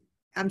everybody?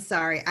 I'm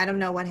sorry. I don't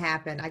know what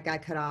happened. I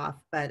got cut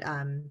off, but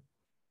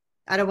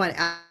I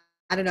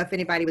don't know if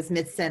anybody was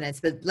mid-sentence,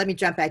 but let me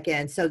jump back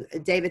in. So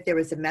David, there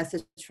was a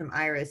message from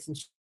Iris and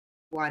she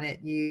wanted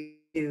you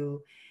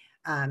to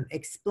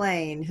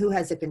explain who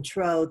has the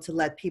control to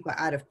let people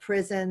out of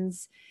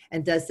prisons,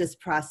 and does this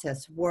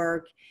process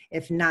work?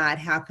 If not,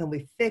 how can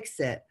we fix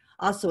it?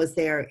 Also, is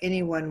there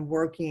anyone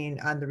working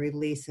on the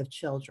release of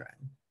children?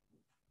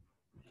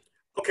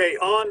 Okay,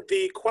 on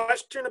the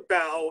question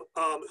about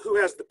who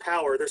has the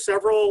power, there's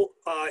several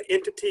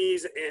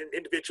entities and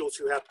individuals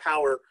who have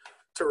power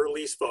to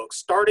release folks.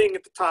 Starting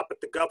at the top at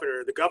the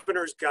governor. The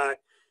governor's got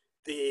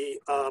the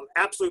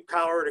absolute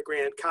power to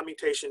grant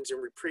commutations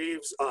and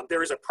reprieves.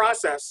 There is a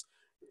process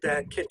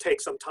that can take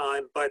some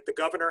time, but the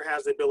governor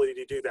has the ability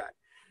to do that.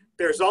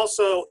 There's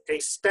also a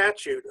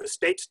statute, a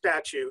state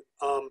statute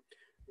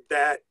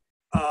that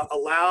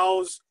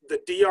allows the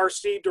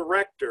DRC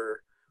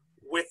director,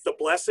 with the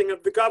blessing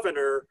of the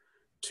governor,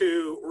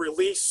 to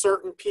release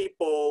certain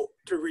people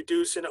to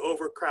reduce an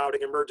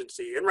overcrowding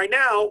emergency. And right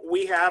now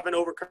we have an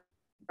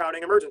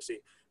overcrowding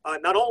emergency.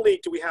 Not only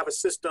do we have a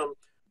system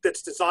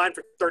that's designed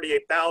for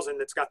 38,000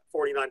 that's got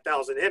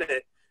 49,000 in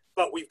it,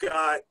 but we've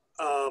got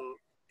an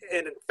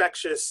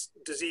infectious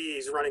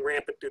disease running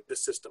rampant through the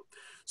system.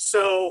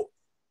 So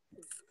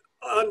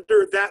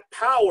under that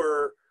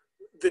power,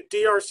 the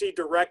DRC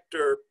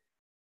director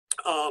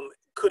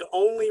could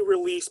only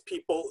release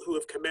people who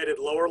have committed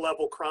lower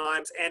level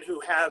crimes and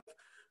who have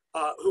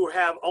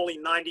only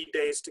 90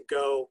 days to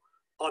go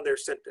on their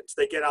sentence.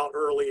 They get out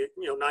early,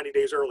 90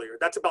 days earlier.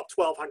 That's about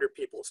 1,200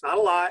 people. It's not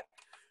a lot,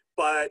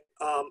 but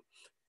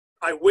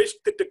I wish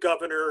that the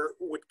governor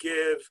would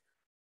give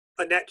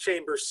Annette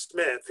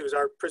Chambers-Smith, who's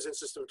our prison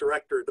system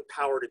director, the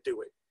power to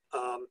do it.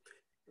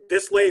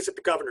 This lays at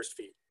the governor's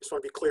feet. Just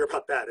want to be clear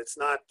about that. It's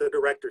not the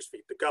director's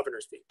feet, the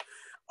governor's feet.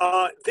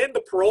 Then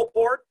the parole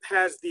board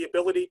has the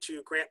ability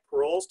to grant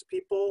paroles to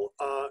people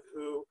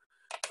who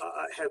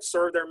have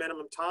served their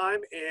minimum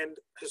time. And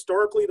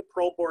historically, the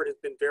parole board has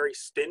been very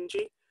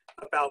stingy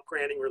about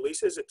granting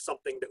releases. It's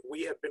something that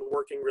we have been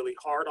working really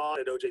hard on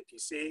at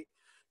OJPC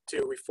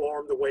to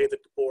reform the way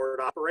that the board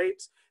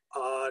operates.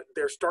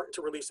 They're starting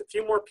to release a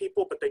few more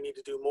people, but they need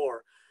to do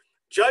more.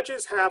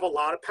 Judges have a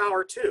lot of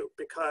power too,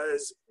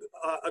 because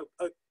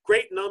a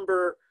great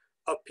number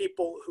of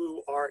people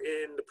who are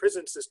in the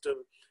prison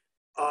system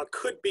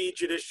could be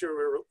judicially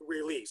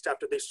released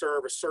after they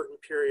serve a certain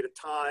period of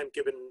time,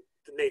 given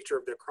the nature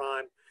of their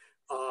crime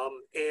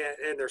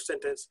and their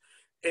sentence.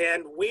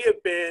 And we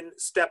have been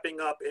stepping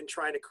up and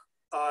trying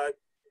to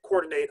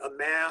coordinate a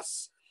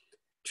mass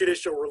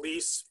judicial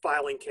release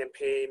filing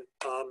campaign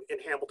in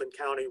Hamilton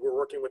County. We're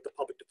working with the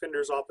Public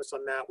Defender's Office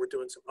on that. We're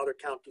doing some other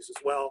counties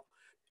as well.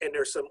 And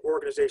there's some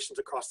organizations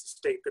across the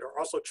state that are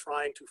also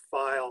trying to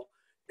file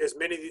as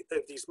many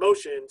of these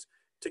motions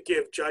to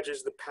give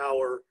judges the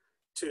power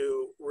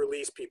to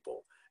release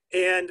people.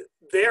 And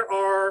there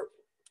are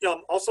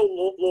also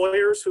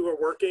lawyers who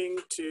are working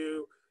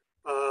to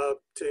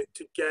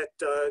get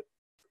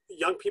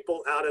young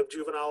people out of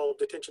juvenile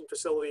detention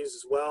facilities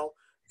as well.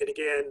 And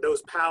again,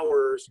 those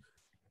powers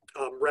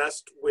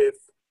rest with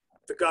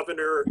the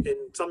governor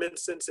in some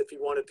instance if he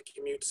wanted to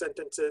commute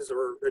sentences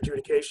or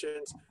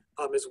adjudications,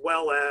 as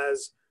well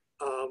as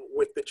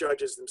with the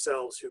judges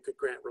themselves who could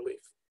grant relief.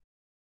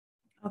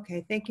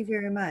 Okay, thank you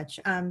very much.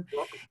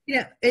 You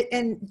know,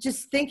 and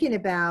just thinking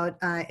about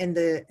in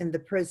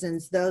the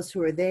prisons, those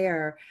who are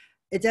there,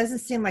 it doesn't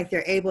seem like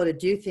they're able to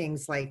do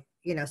things like,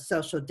 you know,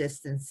 social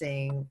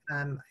distancing.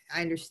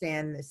 I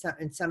understand that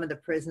in some of the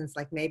prisons,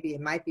 like maybe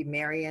it might be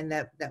Marion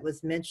that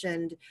was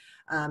mentioned,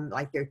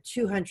 like there are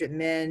 200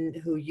 men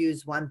who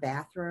use one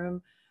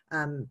bathroom.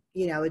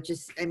 You know, it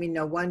just, I mean,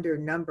 no wonder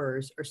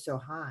numbers are so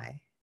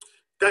high.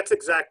 That's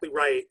exactly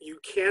right. You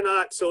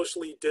cannot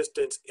socially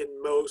distance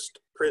in most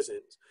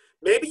prisons.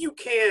 Maybe you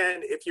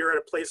can if you're at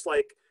a place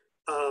like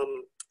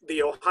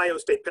the Ohio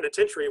State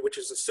Penitentiary, which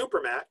is a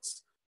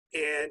supermax,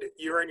 and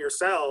you're in your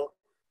cell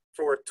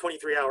for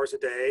 23 hours a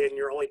day and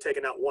you're only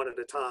taking out one at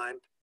a time.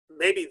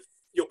 Maybe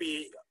you'll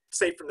be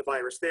safe from the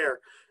virus there.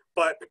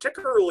 But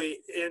particularly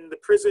in the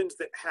prisons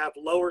that have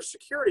lower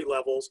security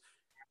levels,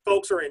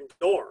 folks are in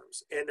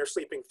dorms and they're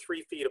sleeping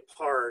 3 feet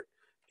apart,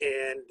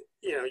 and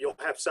you know, you'll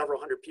have several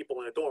hundred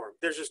people in a dorm.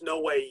 There's just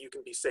no way you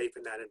can be safe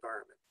in that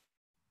environment.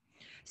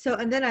 So,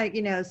 and then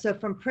you know, so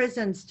from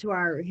prisons to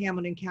our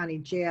Hamilton County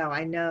Jail,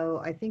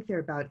 I think there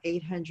are about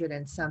 800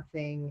 and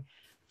something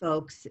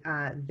folks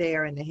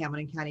there in the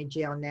Hamilton County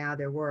Jail now.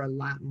 There were a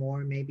lot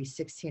more, maybe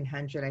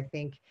 1,600. I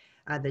think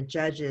the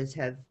judges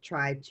have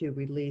tried to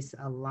release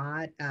a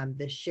lot.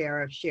 The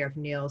Sheriff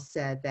Neal,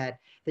 said that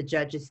the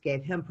judges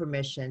gave him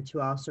permission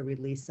to also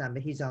release some,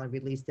 but he's only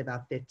released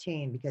about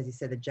 15 because he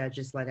said the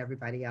judges let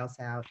everybody else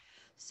out.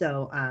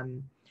 So,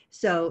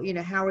 so, you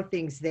know, how are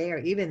things there?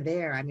 Even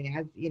there, I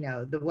mean, you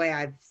know, the way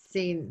I've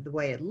seen the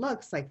way it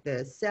looks, like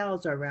the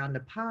cells are around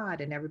the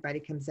pod and everybody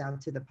comes out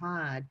to the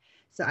pod.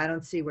 So I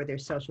don't see where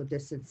there's social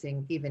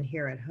distancing even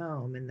here at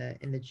home in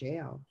the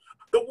jail.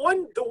 The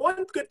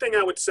one good thing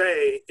I would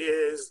say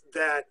is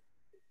that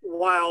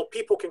while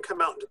people can come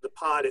out into the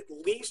pod, at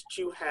least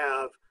you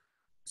have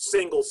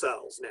single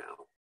cells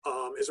now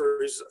as a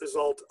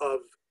result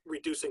of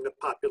reducing the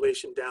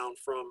population down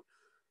from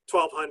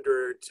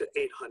 1,200 to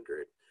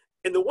 800.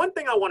 And the one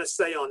thing I want to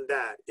say on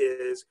that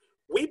is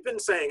we've been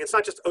saying, it's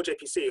not just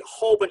OJPC, a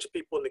whole bunch of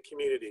people in the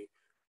community,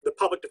 the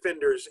public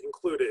defenders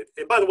included.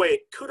 And by the way,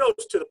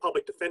 kudos to the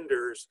public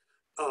defenders,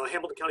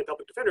 Hamilton County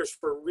public defenders,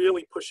 for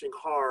really pushing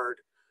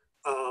hard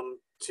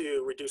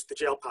to reduce the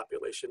jail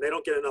population. They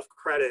don't get enough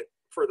credit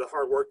for the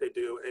hard work they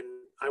do, and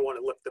I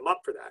want to lift them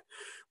up for that.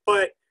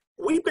 But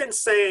we've been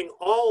saying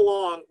all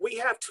along, we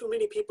have too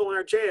many people in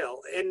our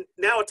jail, and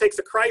now it takes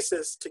a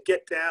crisis to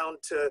get down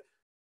to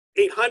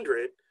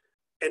 800,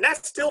 and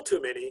that's still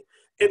too many.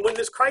 And when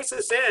this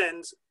crisis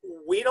ends,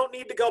 we don't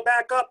need to go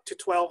back up to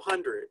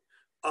 1,200.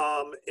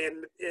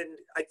 And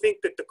I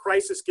think that the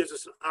crisis gives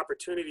us an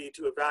opportunity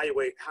to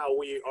evaluate how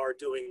we are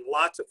doing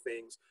lots of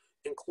things,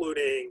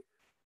 including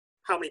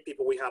how many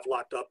people we have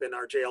locked up in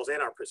our jails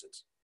and our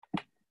prisons.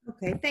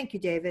 Okay, thank you,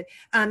 David.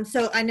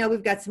 So I know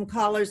we've got some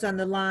callers on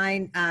the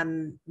line.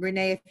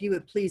 Renee, if you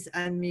would please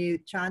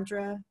unmute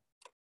Chandra.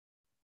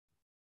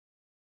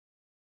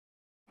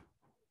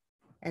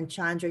 And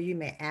Chandra, you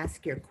may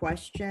ask your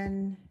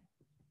question.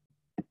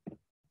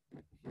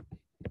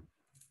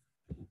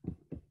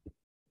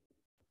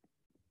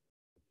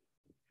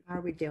 How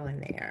are we doing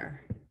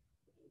there?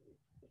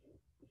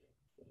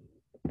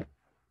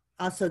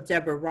 Also,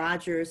 Deborah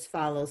Rogers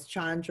follows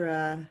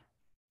Chandra.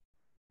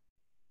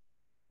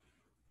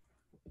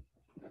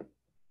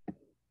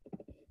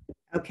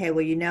 Okay,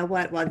 well, you know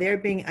what? While they're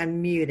being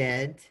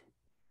unmuted,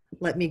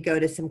 let me go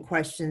to some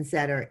questions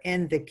that are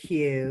in the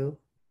queue.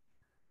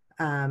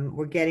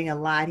 We're getting a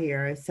lot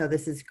here, so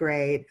this is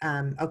great.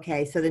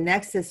 Okay, so the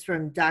next is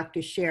from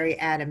Dr. Sherry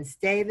Adams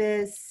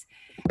Davis,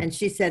 and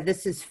she said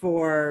this is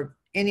for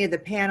any of the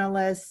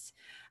panelists.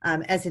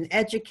 As an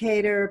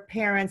educator,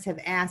 parents have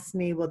asked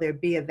me, will there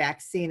be a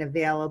vaccine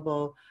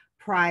available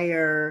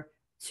prior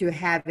to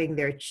having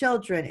their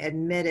children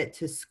admitted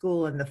to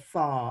school in the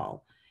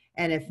fall?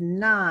 And if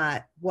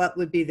not, what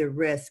would be the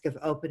risk of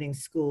opening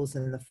schools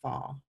in the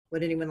fall?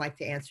 Would anyone like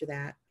to answer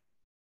that?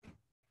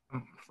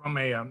 From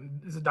a,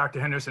 this is Dr.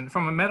 Henderson.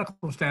 From a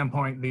medical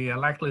standpoint, the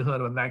likelihood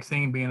of a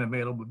vaccine being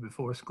available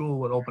before school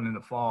would open in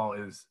the fall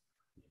is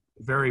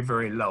very,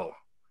 very low.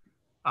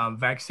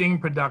 Vaccine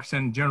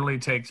production generally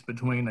takes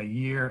between a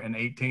year and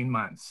 18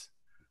 months.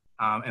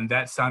 And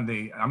that's on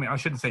the, I mean, I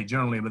shouldn't say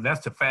generally, but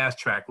that's the fast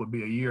track would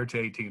be a year to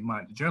 18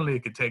 months. Generally,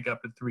 it could take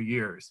up to 3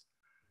 years.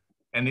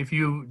 And if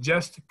you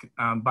just,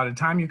 by the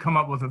time you come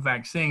up with a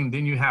vaccine,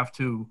 then you have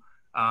to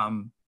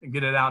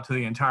get it out to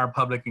the entire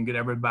public and get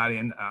everybody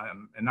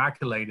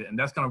inoculated. And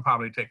that's gonna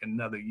probably take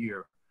another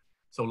year.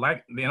 So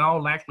like, in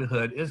all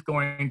likelihood, it's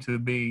going to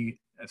be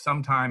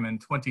sometime in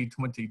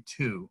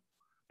 2022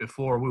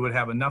 before we would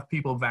have enough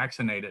people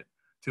vaccinated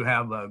to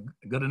have a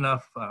good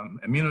enough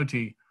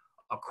immunity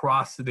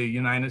across the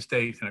United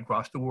States and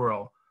across the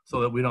world so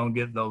that we don't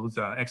get those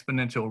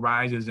exponential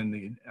rises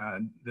in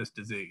this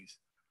disease.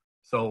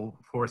 So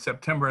for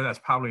September, that's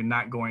probably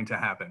not going to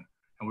happen.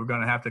 And we're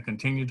gonna have to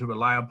continue to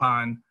rely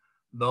upon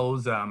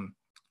those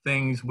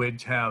things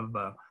which have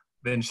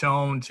been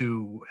shown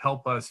to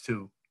help us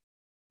to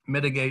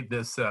mitigate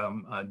this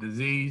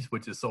disease,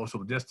 which is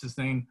social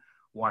distancing,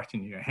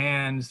 washing your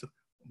hands,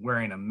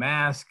 wearing a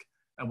mask,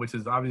 which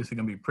is obviously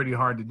gonna be pretty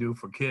hard to do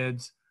for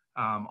kids,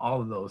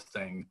 all of those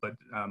things. But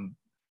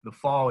the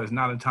fall is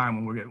not a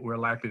time when we're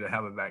likely to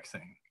have a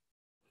vaccine.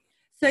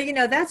 So, you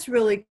know, that's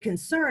really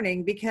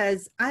concerning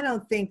because I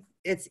don't think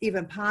it's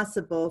even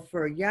possible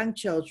for young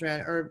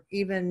children or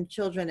even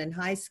children in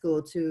high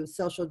school to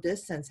social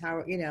distance,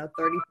 how, you know,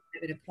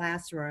 35 in a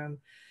classroom.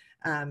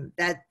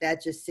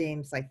 That just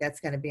seems like that's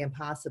going to be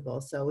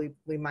impossible. So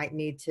we might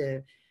need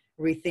to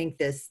rethink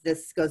this.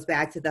 This goes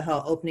back to the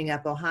whole opening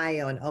up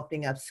Ohio and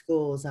opening up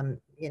schools.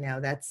 You know,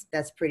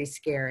 that's pretty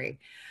scary.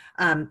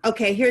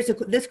 Okay,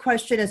 this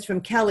question is from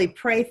Kelly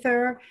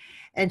Prather.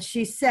 And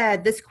she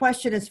said, this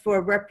question is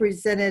for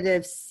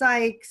Representative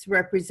Sykes,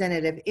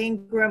 Representative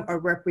Ingram, or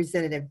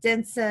Representative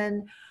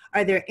Denson.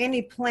 Are there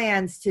any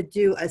plans to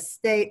do a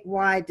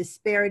statewide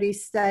disparity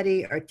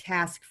study or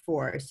task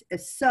force? If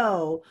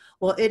so,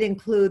 will it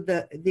include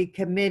the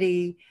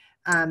committee,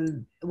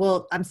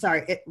 will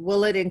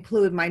it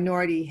include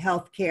minority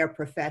healthcare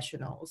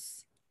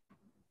professionals?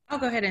 I'll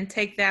go ahead and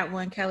take that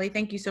one, Kelly.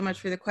 Thank you so much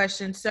for the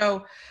question.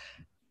 So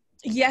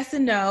yes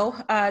and no.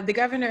 The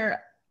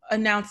governor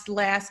announced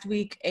last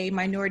week a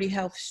minority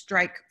health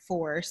strike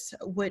force,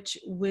 which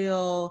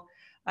will,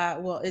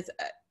 I'm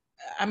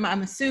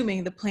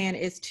assuming the plan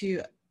is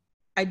to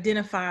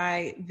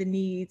identify the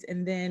needs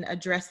and then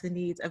address the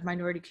needs of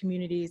minority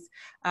communities,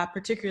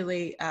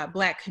 particularly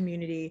Black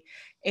community.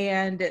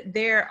 And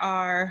there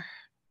are,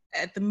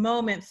 at the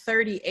moment,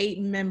 38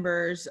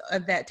 members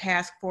of that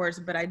task force,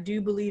 but I do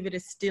believe it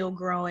is still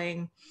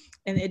growing.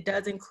 And it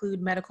does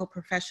include medical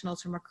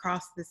professionals from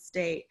across the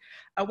state.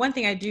 One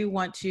thing I do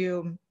want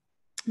to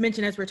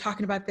mention as we're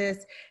talking about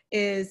this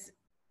is,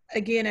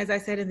 again, as I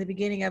said in the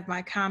beginning of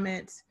my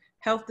comments,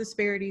 health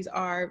disparities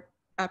are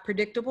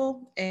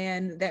predictable,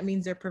 and that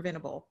means they're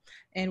preventable.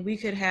 And we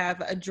could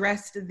have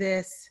addressed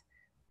this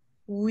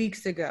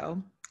weeks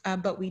ago,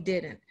 but we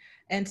didn't.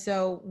 And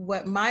so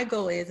what my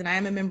goal is, and I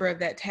am a member of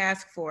that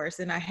task force,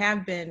 and I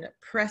have been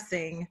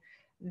pressing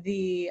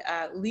the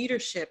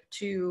leadership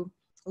to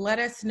let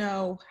us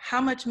know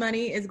how much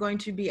money is going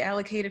to be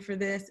allocated for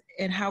this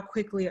and how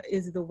quickly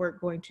is the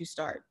work going to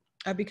start.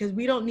 Because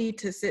we don't need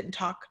to sit and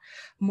talk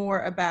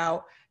more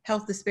about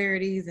health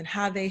disparities and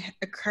how they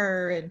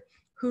occur and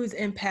who's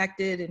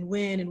impacted and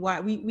when and why.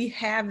 We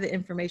have the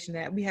information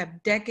that we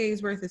have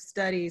decades worth of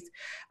studies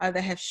that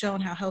have shown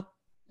how health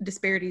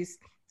disparities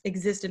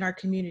exist in our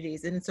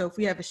communities. And so if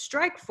we have a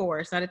strike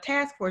force, not a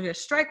task force, a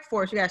strike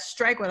force, we got to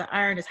strike while the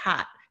iron is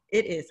hot.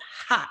 It is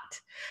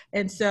hot.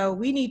 And so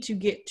we need to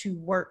get to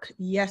work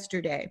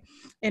yesterday.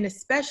 And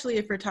especially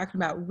if we're talking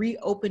about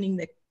reopening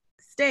the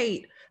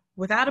state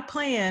without a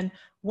plan,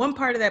 one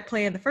part of that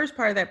plan, the first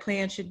part of that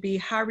plan should be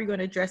how are we going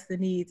to address the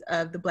needs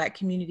of the Black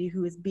community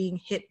who is being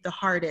hit the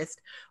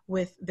hardest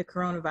with the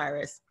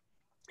coronavirus,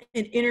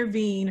 and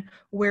intervene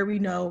where we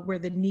know where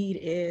the need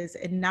is,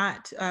 and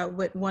not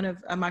what one of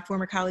my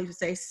former colleagues would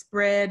say,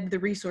 spread the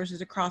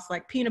resources across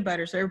like peanut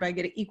butter so everybody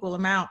get an equal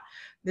amount.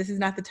 This is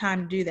not the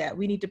time to do that.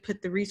 We need to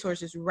put the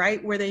resources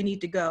right where they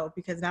need to go,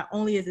 because not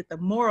only is it the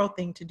moral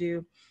thing to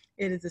do,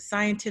 it is a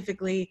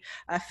scientifically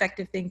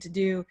effective thing to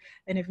do.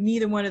 And if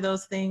neither one of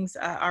those things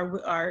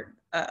are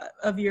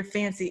of your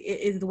fancy,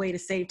 it is the way to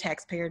save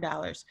taxpayer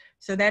dollars.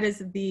 So that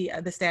is the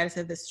status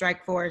of the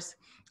strike force.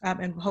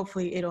 And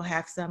hopefully it'll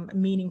have some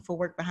meaningful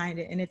work behind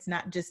it. And it's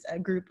not just a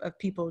group of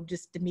people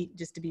just to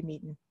be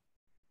meeting.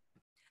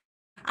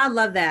 I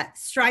love that.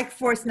 Strike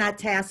force, not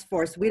task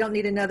force. We don't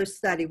need another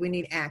study. We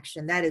need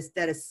action. That is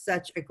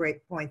such a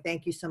great point.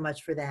 Thank you so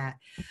much for that.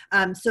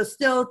 So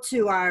still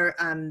to our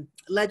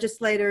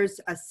legislators,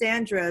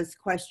 Sandra's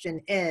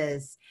question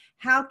is,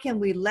 how can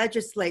we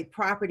legislate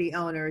property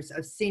owners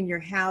of senior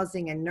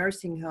housing and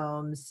nursing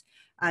homes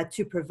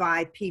to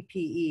provide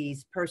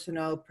PPEs,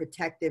 personal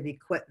protective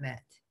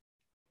equipment?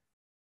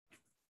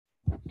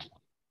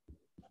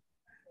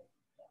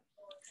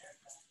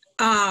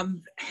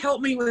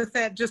 Help me with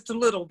that just a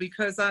little,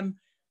 because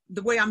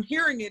the way I'm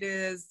hearing it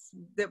is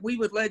that we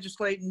would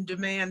legislate and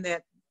demand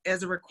that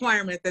as a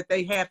requirement that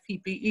they have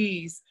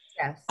PPEs.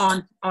 Yes.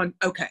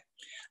 Okay.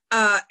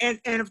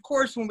 And of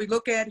course, when we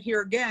look at here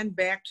again,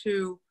 back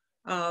to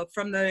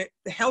from the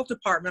health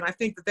department, I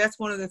think that that's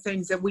one of the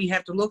things that we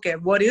have to look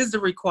at. What is the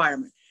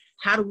requirement?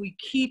 How do we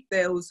keep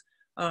those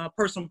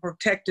personal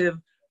protective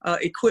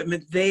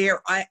equipment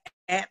there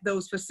at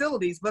those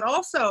facilities? But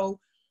also,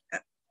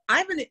 I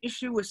have an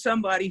issue with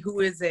somebody who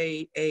is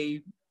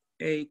a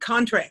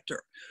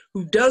contractor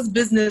who does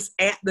business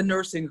at the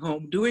nursing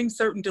home, doing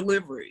certain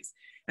deliveries.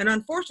 And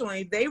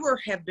unfortunately, they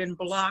have been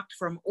blocked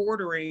from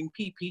ordering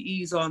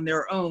PPEs on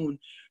their own.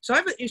 So I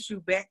have an issue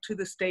back to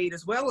the state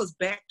as well as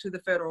back to the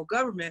federal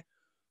government.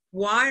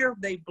 Why are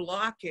they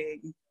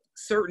blocking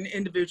certain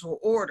individual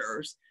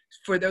orders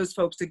for those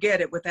folks to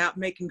get it without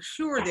making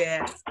sure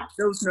that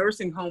those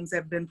nursing homes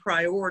have been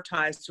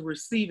prioritized to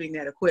receiving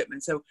that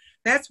equipment? So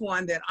that's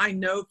one that I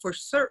know for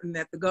certain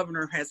that the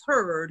governor has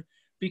heard,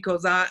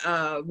 because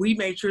we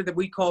made sure that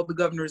we called the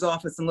governor's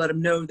office and let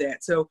him know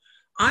that. So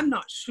I'm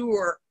not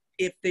sure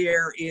if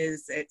there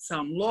is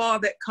some law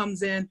that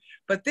comes in,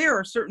 but there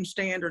are certain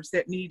standards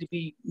that need to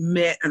be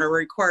met and are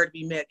required to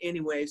be met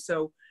anyway.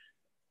 So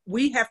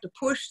we have to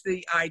push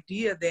the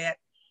idea that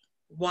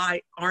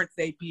why aren't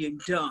they being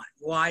done?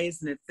 Why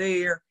isn't it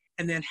there?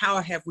 And then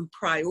how have we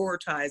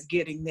prioritized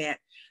getting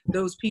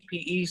those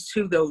PPEs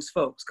to those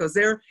folks? Because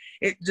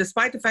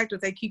despite the fact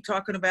that they keep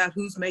talking about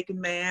who's making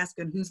masks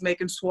and who's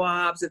making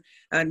swabs,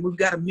 and we've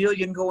got 1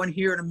 million going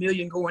here and 1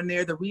 million going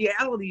there, the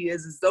reality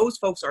is those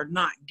folks are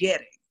not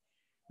getting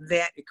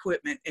that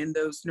equipment in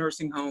those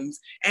nursing homes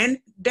and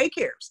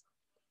daycares.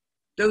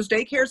 Those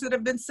daycares that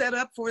have been set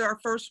up for our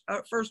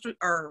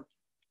our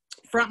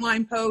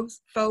frontline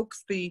folks,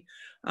 the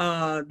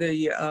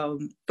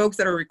folks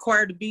that are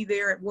required to be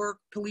there at work,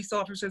 police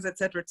officers, et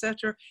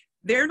cetera,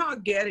 they're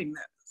not getting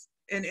those,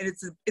 and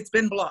it's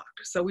been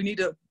blocked. So we need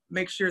to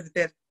make sure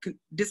that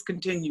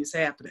discontinues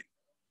happening.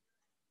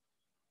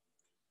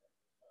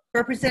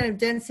 Representative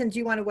Denson, do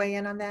you want to weigh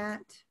in on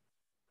that?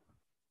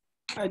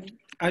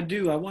 I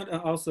do. I want to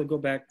also go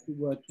back to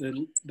what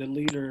the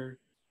leader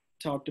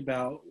talked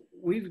about.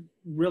 We've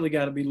really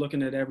got to be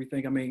looking at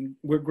everything. I mean,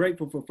 we're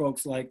grateful for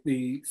folks like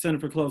the Center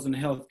for Closing the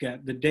Health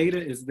Gap. The data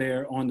is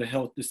there on the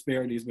health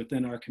disparities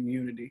within our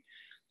community.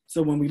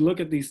 So when we look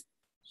at these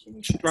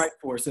strike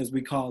force, as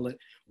we call it,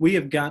 we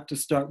have got to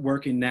start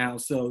working now.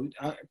 So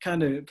I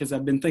because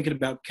I've been thinking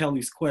about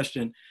Kelly's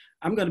question,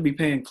 I'm going to be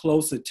paying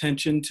close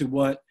attention to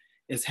what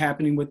is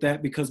happening with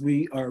that, because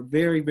we are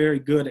very, very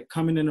good at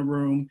coming in a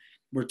room.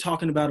 We're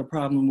talking about a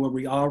problem where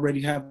we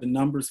already have the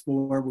numbers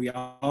for, we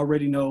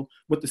already know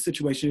what the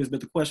situation is,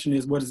 but the question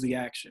is, what is the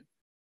action?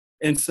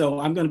 And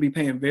so I'm going to be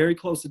paying very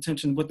close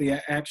attention to what the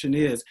action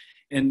is.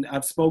 And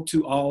I've spoke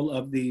to all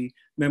of the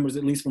members,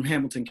 at least from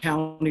Hamilton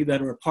County,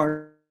 that are a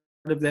part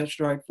of that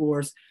strike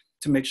force,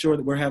 to make sure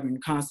that we're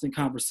having constant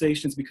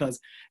conversations, because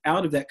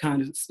out of that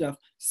kind of stuff,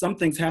 some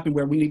things happen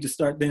where we need to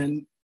start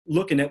then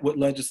looking at what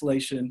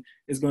legislation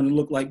is going to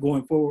look like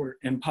going forward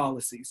and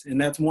policies. And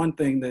that's one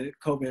thing that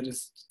COVID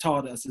has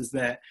taught us, is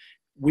that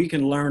we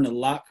can learn a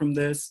lot from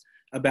this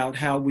about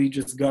how we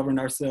just govern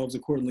ourselves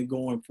accordingly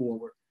going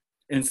forward.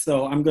 And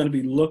so I'm going to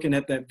be looking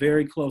at that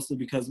very closely,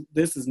 because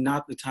this is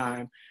not the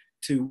time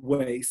to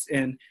waste.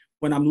 And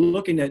when I'm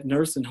looking at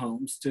nursing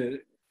homes, to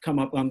come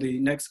up on the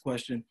next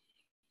question,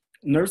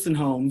 nursing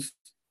homes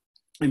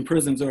and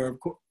prisons are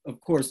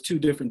of course two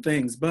different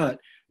things, but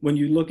when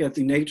you look at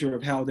the nature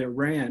of how they're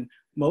ran,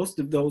 most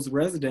of those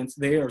residents,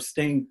 they are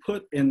staying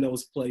put in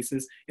those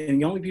places, and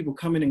the only people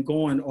coming and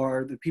going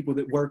are the people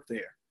that work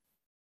there.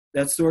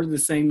 That's sort of the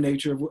same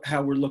nature of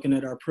how we're looking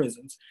at our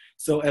prisons.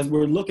 So as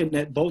we're looking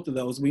at both of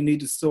those, we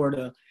need to sort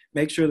of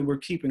make sure that we're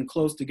keeping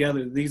close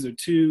together. These are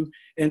two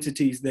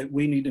entities that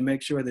we need to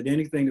make sure that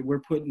anything that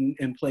we're putting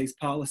in place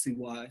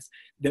policy-wise,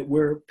 that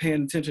we're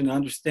paying attention to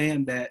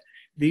understand that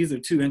these are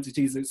two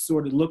entities that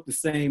sort of look the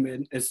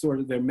same as sort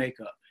of their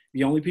makeup.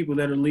 The only people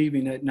that are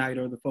leaving at night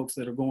are the folks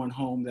that are going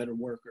home that are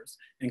workers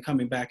and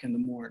coming back in the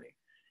morning.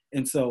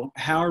 And so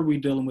how are we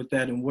dealing with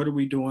that, and what are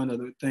we doing? Are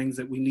there things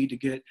that we need to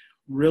get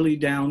really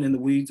down in the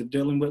weeds of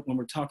dealing with when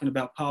we're talking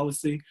about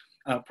policy?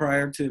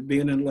 Prior to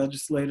being a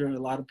legislator, a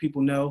lot of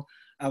people know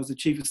I was the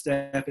chief of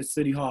staff at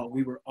City Hall.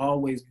 We were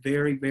always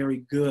very,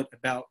 very good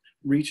about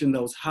reaching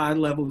those high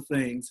level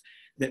things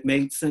that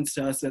made sense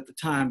to us at the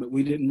time, but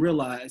we didn't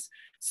realize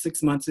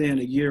 6 months in,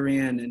 a year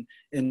in,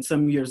 and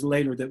some years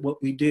later that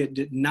what we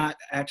did not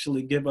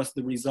actually give us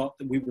the result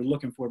that we were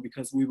looking for,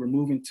 because we were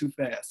moving too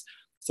fast.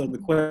 So the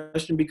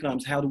question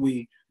becomes, how do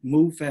we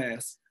move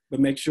fast, but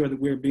make sure that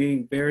we're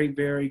being very,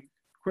 very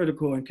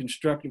critical and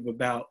constructive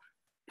about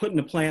putting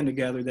a plan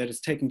together that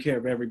is taking care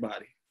of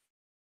everybody.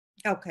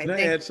 Okay. Can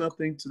I add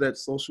something to that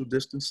social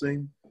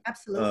distancing?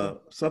 Absolutely.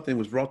 Something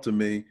was brought to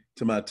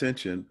my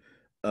attention.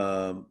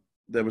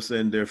 That were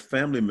saying their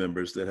family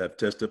members that have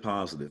tested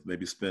positive,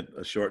 maybe spent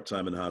a short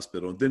time in the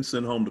hospital and then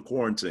sent home to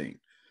quarantine.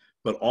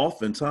 But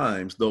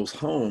oftentimes those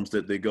homes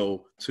that they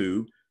go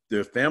to,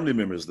 their family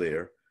members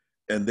there,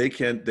 and they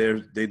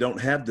don't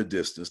have the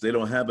distance. They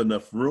don't have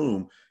enough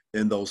room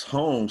in those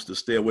homes to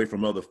stay away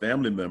from other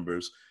family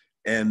members.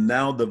 And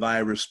now the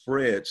virus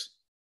spreads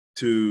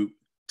to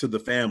the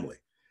family.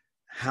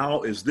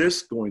 How is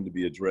this going to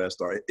be addressed?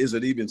 Or is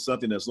it even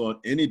something that's on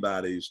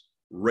anybody's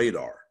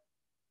radar?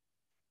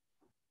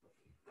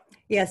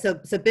 Yeah, so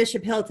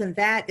Bishop Hilton,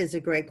 that is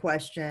a great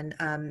question.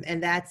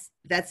 And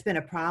that's been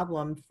a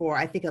problem for,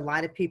 I think, a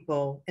lot of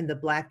people in the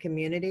Black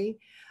community.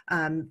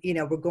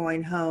 We're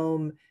going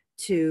home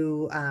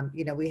to,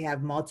 we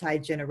have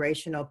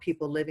multi-generational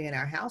people living in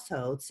our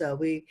household. So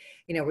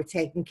we're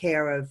taking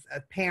care of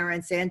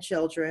parents and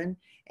children,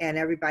 and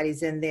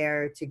everybody's in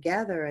there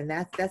together. And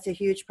that's a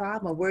huge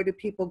problem. Where do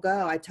people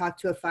go? I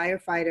talked to a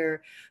firefighter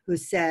who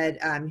said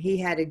he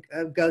had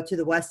to go to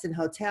the Westin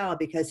Hotel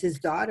because his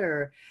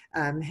daughter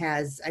I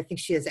think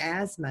she has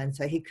asthma. And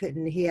so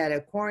he had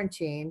a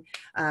quarantine,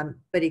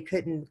 but he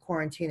couldn't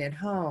quarantine at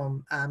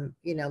home.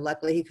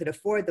 Luckily he could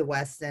afford the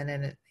Westin,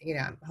 and,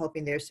 I'm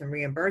hoping there's some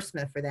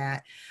reimbursement for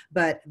that.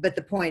 But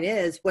the point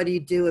is, what do you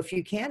do if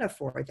you can't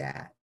afford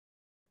that?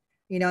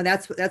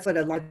 That's what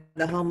a lot of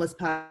the homeless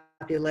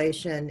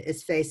population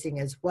is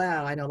facing as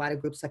well. I know a lot of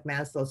groups like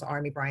Maslow's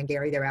Army, Brian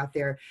Gary, they're out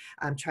there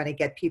trying to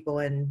get people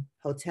in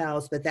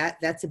hotels, but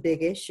that's a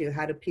big issue.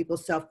 How do people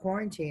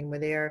self-quarantine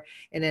when they're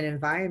in an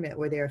environment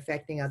where they're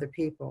affecting other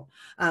people?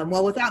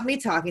 Well, without me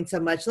talking so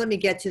much, let me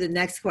get to the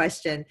next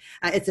question.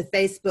 It's a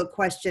Facebook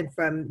question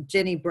from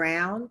Jenny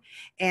Brown,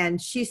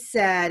 and she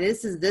said,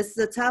 this is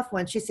a tough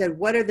one. She said,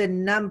 what are the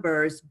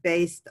numbers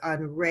based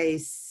on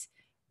race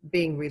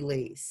being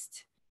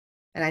released?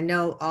 And I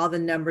know all the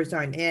numbers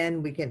aren't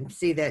in. We can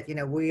see that,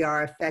 we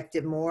are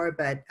affected more,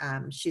 but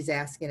she's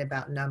asking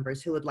about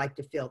numbers. Who would like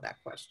to field that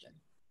question?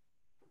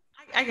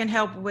 I can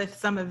help with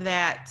some of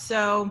that.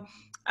 So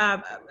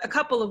a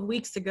couple of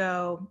weeks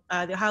ago,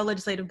 the Ohio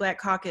Legislative Black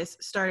Caucus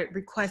started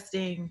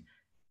requesting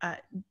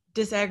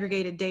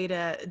disaggregated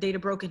data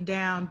broken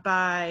down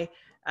by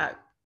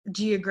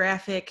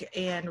geographic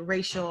and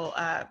racial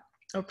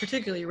or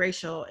particularly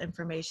racial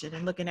information,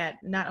 and looking at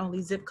not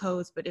only zip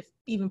codes, but if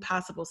even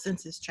possible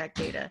census tract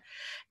data.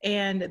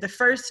 And the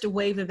first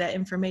wave of that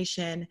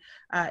information,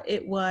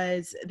 it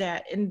was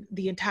that in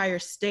the entire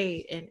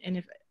state, and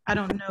if I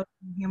don't know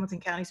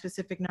Hamilton County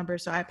specific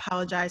numbers, so I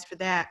apologize for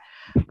that.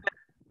 But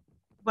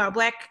while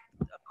Black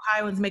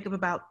Ohioans make up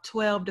about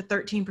 12 to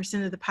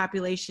 13% of the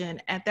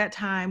population, at that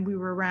time we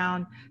were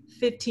around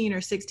 15 or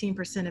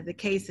 16% of the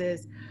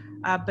cases,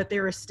 but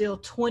there were still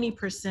 20 to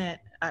 25%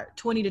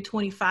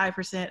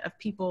 of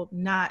people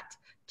not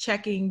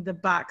checking the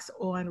box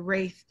on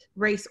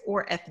race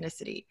or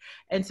ethnicity.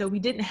 And so we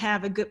didn't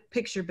have a good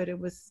picture, but it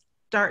was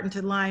starting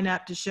to line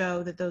up to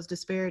show that those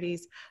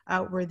disparities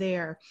were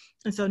there.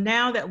 And so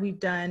now that we've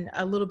done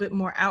a little bit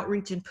more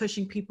outreach and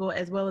pushing people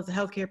as well as the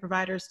healthcare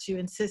providers to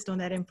insist on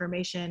that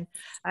information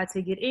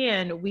to get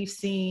in, we've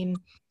seen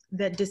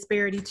that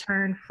disparity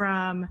turn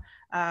from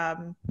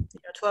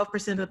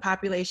 12% of the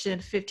population,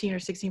 15 or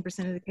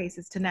 16% of the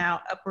cases, to now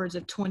upwards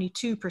of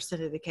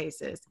 22% of the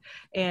cases.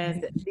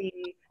 And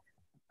the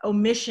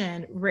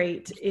omission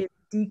rate is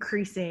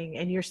decreasing,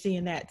 and you're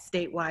seeing that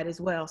statewide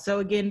as well. So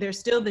again, there's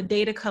still the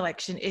data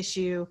collection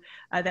issue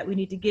that we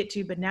need to get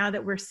to, but now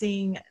that we're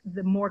seeing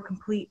the more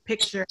complete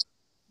picture,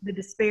 the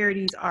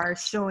disparities are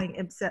showing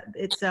itself and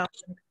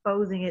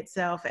exposing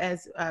itself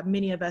as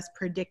many of us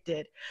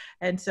predicted.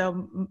 And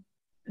so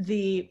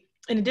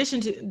in addition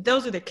to,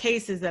 those are the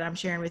cases that I'm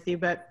sharing with you,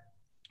 but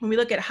when we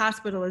look at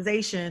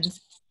hospitalizations,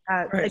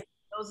 right,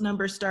 those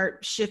numbers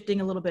start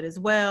shifting a little bit as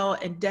well,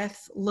 and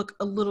deaths look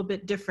a little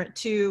bit different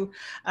too.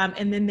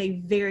 And then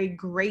they vary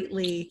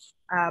greatly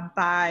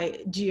by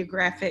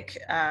geographic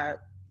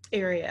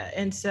area.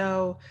 And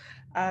so,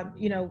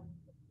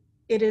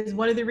 it is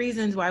one of the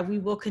reasons why we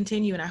will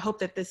continue, and I hope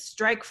that this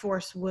strike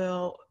force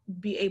will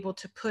be able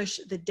to push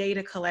the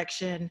data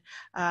collection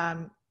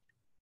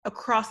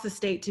across the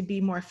state to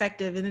be more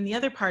effective. And then the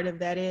other part of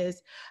that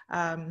is,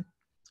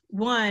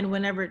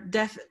 whenever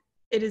death,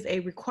 it is a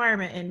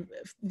requirement and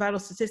vital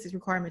statistics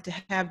requirement to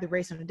have the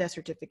race on the death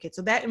certificate.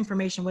 So that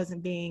information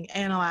wasn't being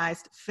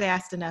analyzed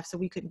fast enough, so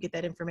we couldn't get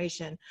that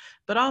information.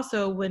 But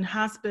also when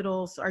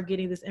hospitals are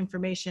getting this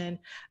information,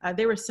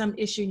 there was some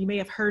issue, you may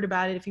have heard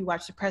about it if you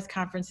watch the press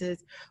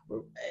conferences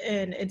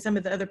and some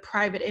of the other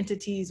private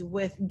entities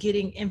with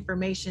getting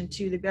information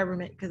to the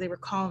government because they were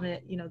calling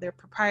it, their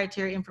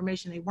proprietary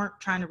information. They weren't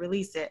trying to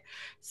release it.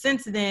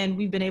 Since then,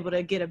 we've been able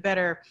to get a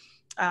better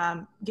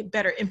get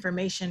better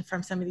information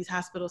from some of these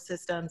hospital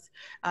systems,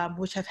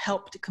 which have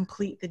helped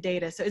complete the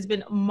data. So it's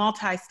been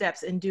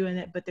multi-steps in doing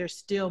it, but there's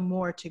still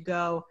more to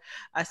go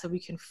so we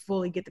can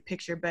fully get the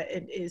picture, but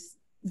it is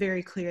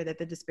very clear that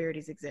the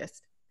disparities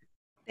exist.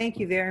 Thank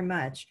you very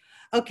much.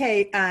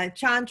 Okay,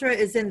 Chandra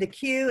is in the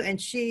queue and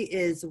she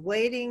is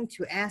waiting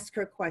to ask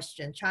her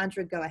question.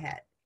 Chandra, go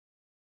ahead.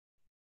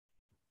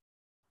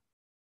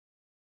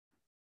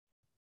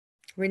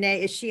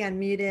 Renee, is she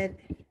unmuted?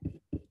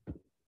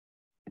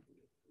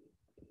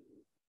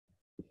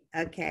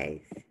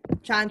 Okay.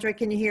 Chandra,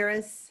 can you hear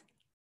us?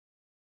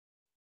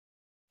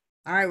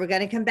 All right, we're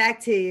going to come back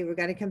to you. We're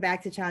going to come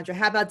back to Chandra.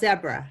 How about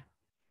Deborah?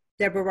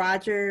 Deborah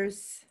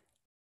Rogers.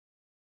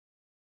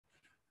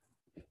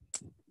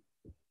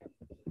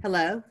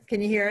 Hello,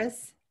 can you hear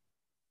us?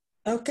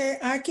 Okay,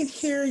 I can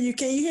hear you.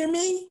 Can you hear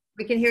me?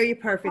 We can hear you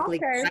perfectly.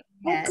 Okay.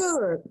 Oh,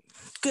 good.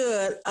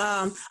 Good.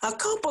 A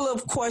couple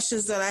of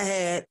questions that I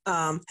had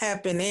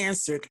have been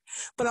answered,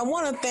 but I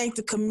want to thank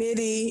the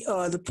committee,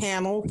 the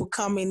panel for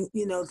coming,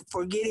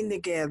 for getting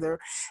together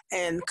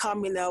and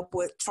coming up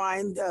with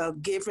trying to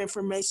give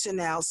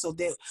information out so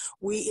that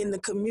we in the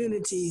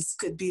communities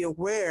could be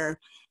aware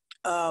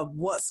of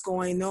what's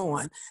going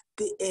on.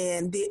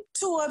 And the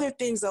two other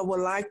things I would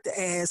like to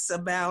ask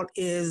about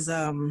is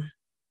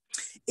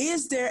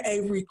there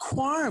a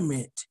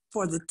requirement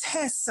for the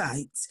test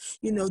sites?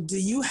 Do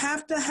you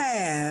have to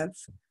have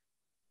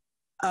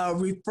a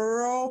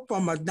referral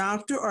from a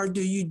doctor, or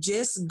do you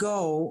just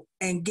go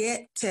and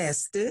get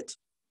tested?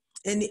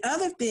 And the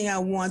other thing I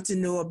want to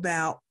know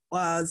about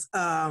was,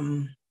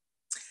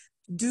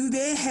 do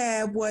they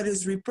have what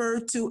is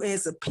referred to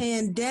as a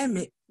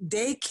pandemic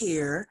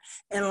daycare?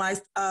 And like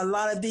a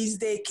lot of these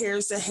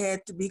daycares that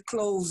had to be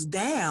closed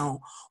down,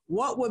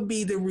 what would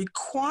be the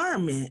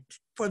requirement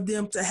for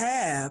them to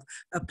have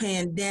a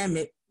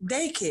pandemic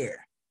daycare?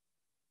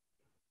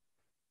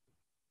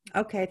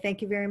 Okay,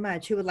 thank you very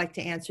much. Who would like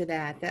to answer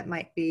that? That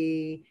might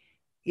be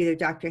either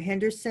Dr.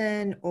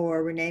 Henderson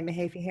or Renee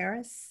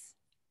Mahaffey-Harris.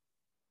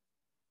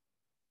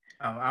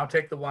 I'll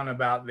take the one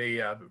about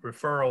the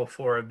referral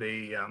for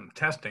the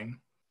testing.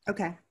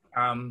 Okay.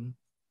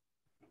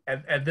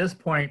 At this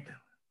point,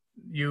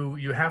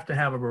 you have to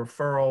have a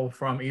referral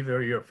from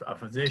either a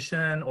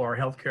physician or a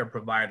healthcare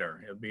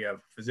provider. It'll be a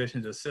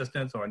physician's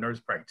assistant or a nurse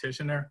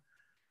practitioner.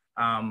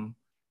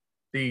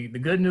 The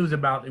good news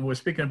about, we're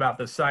speaking about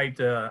the site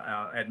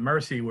at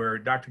Mercy, where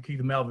Dr.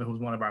 Keith Melvin, who's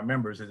one of our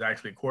members, is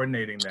actually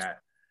coordinating that.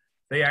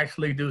 They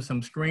actually do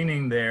some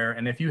screening there,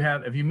 and if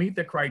you meet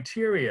the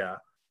criteria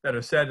that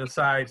are set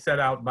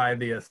out by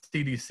the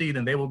CDC,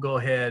 then they will go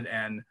ahead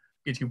and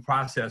get you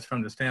processed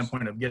from the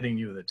standpoint of getting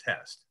you the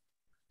test.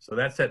 So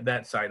that's at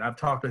that site. I've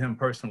talked to him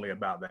personally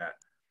about that.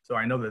 So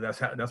I know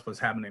that that's what's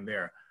happening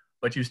there.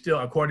 But you still,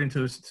 according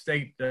to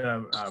state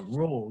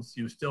rules,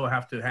 you still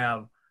have to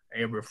have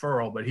a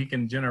referral, but he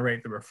can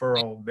generate the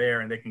referral there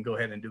and they can go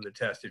ahead and do the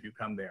test if you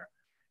come there.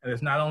 And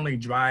it's not only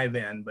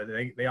drive-in, but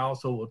they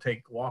also will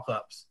take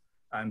walk-ups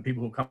and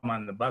people who come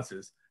on the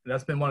buses. And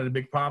that's been one of the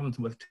big problems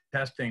with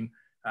testing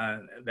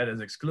that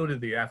has excluded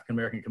the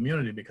African-American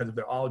community, because if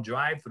they're all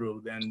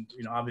drive-through, then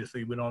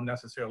obviously we don't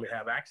necessarily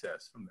have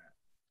access from that.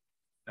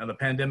 Now the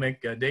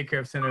pandemic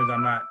daycare centers,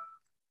 I'm not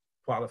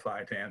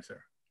qualified to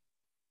answer.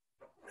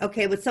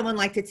 Okay, would someone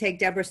like to take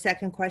Deborah's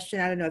second question?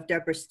 I don't know if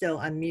Deborah's still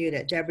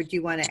unmuted. Deborah, do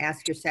you want to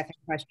ask your second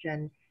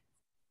question?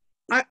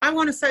 I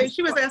want to say,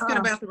 she was asking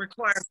about the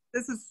requirements.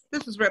 This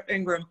is Rep.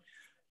 Ingram.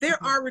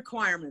 There are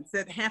requirements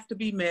that have to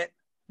be met.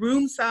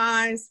 Room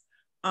size,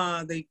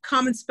 the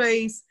common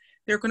space.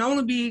 There can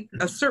only be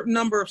a certain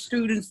number of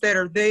students that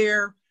are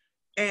there,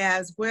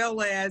 as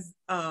well as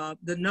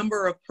the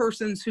number of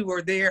persons who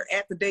are there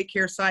at the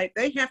daycare site.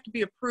 They have to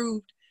be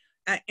approved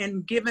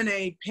and given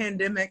a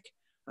pandemic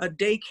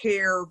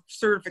daycare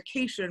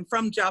certification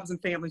from Jobs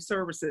and Family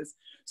Services.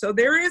 So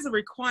there is a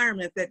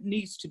requirement that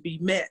needs to be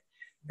met.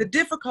 The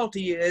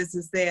difficulty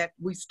is that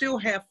we still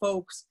have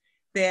folks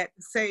that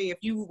say, if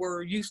you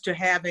were used to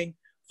having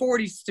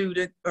 40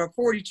 students or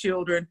 40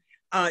 children,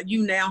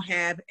 you now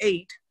have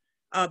 8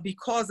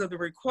 because of the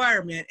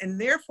requirement.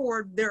 And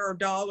therefore there are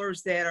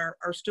dollars that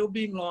are still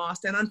being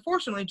lost. And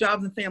unfortunately,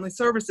 Jobs and Family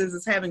Services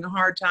is having a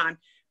hard time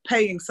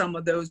paying some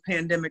of those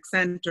pandemic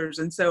centers.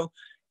 And so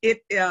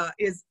it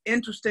is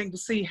interesting to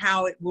see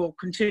how it will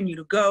continue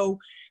to go.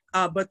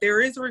 But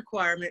there is a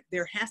requirement.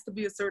 There has to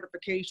be a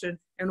certification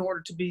in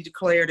order to be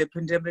declared a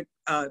pandemic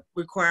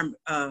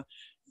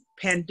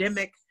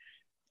pandemic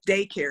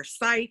daycare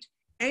site.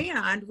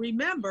 And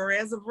remember,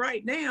 as of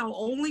right now,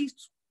 only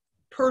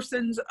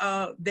persons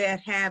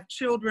that have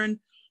children,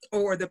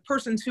 or the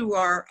persons who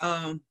are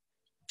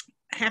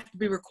have to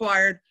be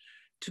required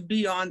to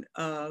be on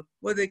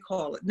what do they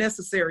call it?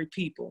 Necessary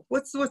people.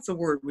 What's the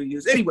word we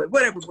use? Anyway,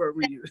 whatever word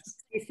we use.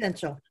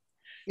 Essential.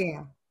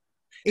 Yeah.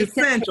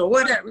 Essential,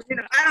 whatever.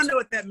 I don't know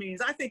what that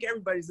means. I think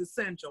everybody's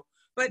essential.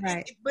 But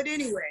right. But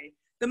anyway,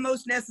 the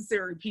most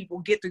necessary people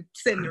get to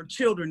send their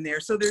children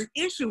there. So the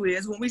issue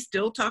is, when we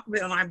still talk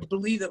about, and I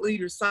believe that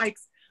Leader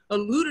Sykes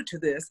alluded to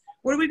this.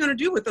 What are we going to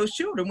do with those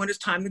children when it's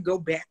time to go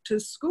back to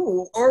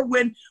school, or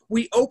when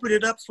we open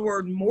it up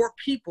for more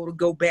people to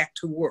go back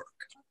to work?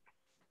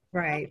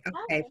 Right.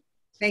 Okay.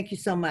 Thank you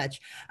so much.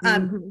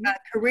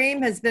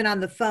 Kareem has been on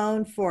the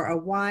phone for a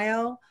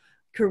while.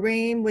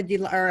 Kareem, would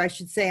you, or I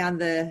should say in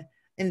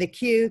the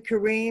queue,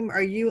 Kareem,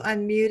 are you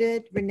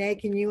unmuted? Renee,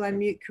 can you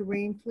unmute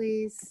Kareem,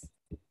 please?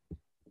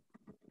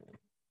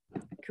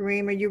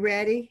 Kareem, are you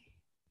ready?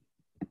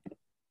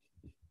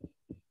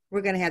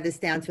 We're going to have this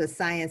down to a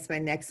science by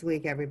next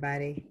week,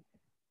 everybody.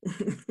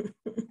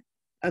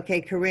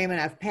 Okay, Kareem,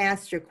 and I've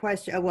passed your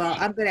question. Oh, well,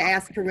 I'm going to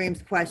ask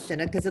Kareem's question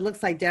because it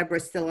looks like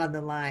Deborah's still on the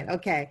line.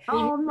 Okay.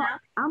 Oh,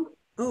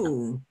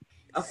 no,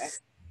 okay.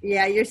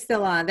 Yeah, you're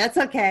still on. That's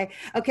okay.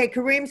 Okay,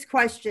 Kareem's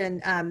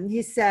question.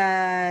 He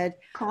said,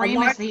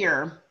 Kareem is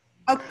here.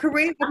 Oh,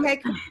 Kareem,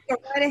 okay, go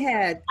right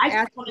ahead. I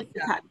just wanted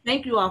to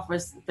thank you all for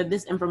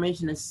this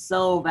information. Is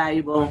so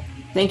valuable.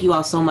 Thank you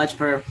all so much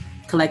for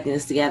collecting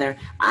this together.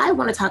 I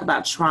want to talk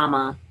about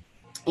trauma,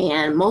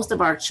 and most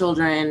of our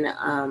children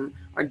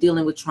are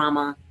dealing with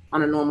trauma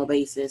on a normal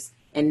basis.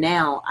 And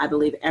now I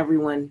believe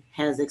everyone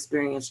has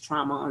experienced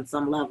trauma on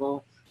some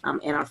level,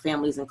 and our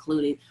families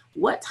included.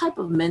 What type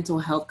of mental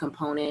health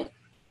component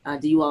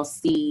do you all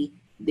see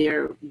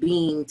there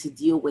being to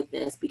deal with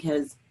this?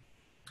 Because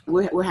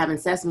we're having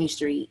Sesame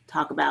Street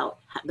talk about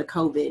the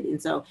COVID.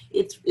 And so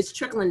it's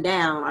trickling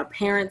down. Our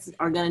parents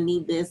are going to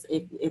need this.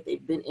 If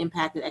they've been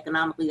impacted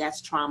economically,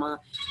 that's trauma.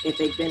 If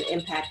they've been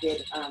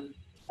impacted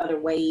other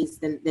ways,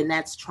 then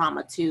that's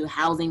trauma too.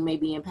 Housing may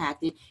be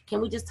impacted.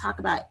 Can we just talk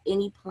about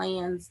any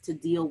plans to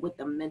deal with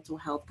the mental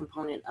health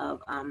component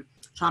of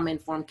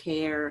trauma-informed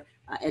care,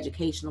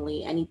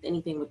 educationally,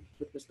 anything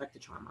with respect to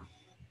trauma?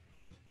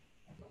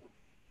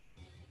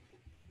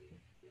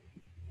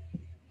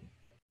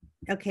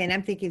 Okay, and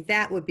I'm thinking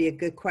that would be a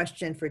good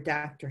question for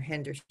Dr.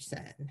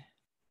 Henderson.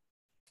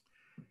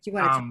 Do you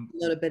want to talk a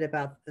little bit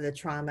about the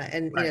trauma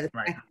and right, the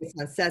fact that it's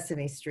on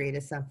Sesame Street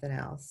is something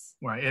else?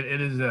 Right. It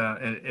is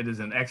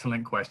an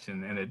excellent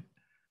question, and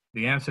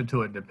the answer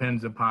to it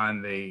depends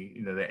upon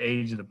the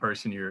age of the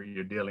person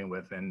you're dealing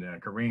with. And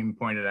Kareem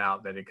pointed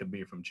out that it could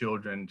be from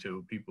children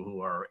to people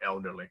who are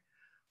elderly.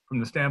 From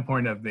the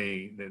standpoint of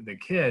the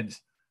kids,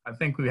 I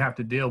think we have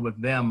to deal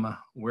with them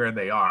where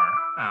they are.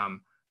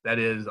 That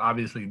is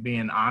obviously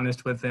being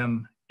honest with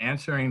them,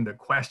 answering the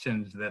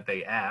questions that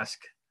they ask,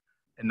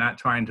 and not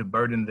trying to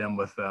burden them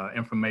with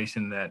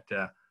information that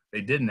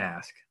they didn't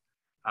ask.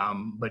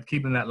 But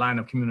keeping that line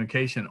of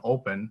communication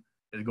open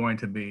is going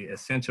to be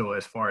essential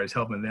as far as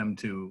helping them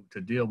to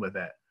deal with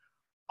that.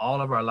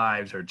 All of our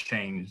lives are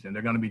changed, and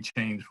they're going to be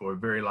changed for a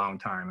very long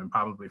time and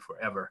probably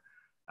forever.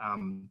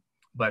 And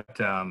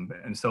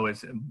so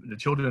the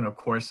children, of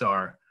course,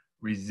 are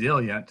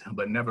resilient,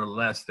 but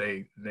nevertheless,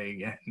 they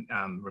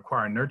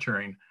require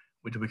nurturing,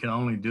 which we can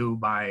only do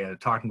by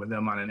talking with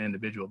them on an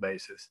individual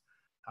basis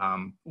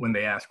when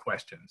they ask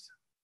questions.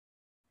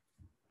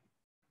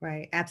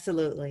 Right,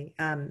 absolutely.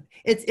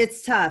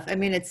 It's tough. I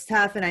mean, it's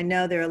tough, and I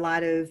know there are a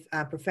lot of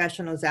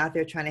professionals out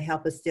there trying to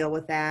help us deal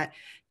with that.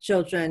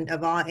 Children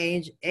of all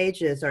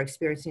ages are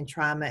experiencing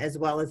trauma as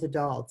well as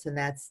adults, and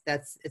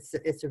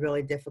it's a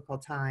really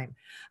difficult time.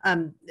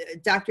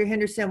 Dr.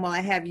 Henderson, while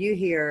I have you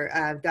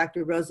here,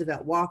 Dr.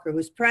 Roosevelt Walker,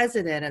 who's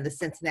president of the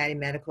Cincinnati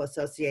Medical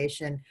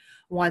Association,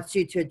 wants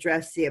you to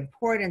address the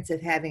importance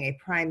of having a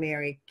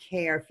primary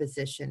care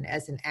physician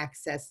as an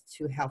access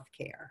to health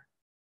care.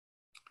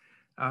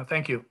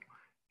 Thank you.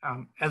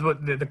 As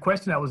what the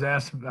question that was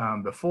asked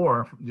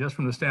before, just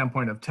from the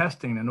standpoint of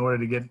testing, in order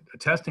to get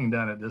testing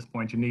done at this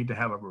point, you need to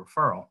have a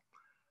referral.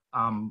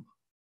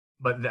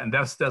 But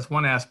that's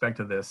one aspect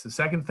of this. The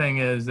second thing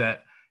is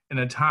that in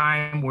a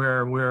time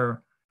where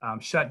we're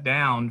shut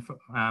down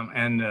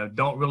and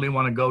don't really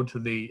want to go to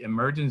the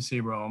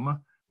emergency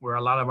room, where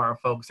a lot of our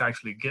folks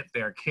actually get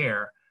their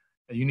care,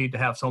 you need to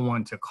have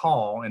someone to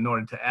call in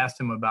order to ask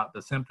them about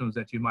the symptoms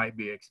that you might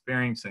be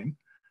experiencing.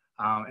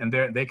 And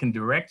they can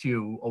direct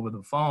you over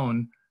the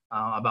phone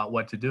about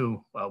what to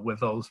do with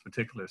those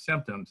particular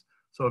symptoms.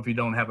 So if you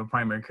don't have a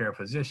primary care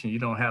physician, you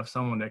don't have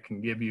someone that can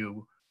give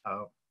you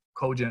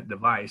cogent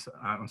advice,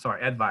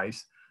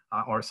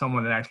 or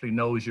someone that actually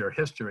knows your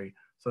history.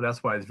 So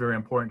that's why it's very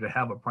important to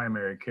have a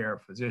primary care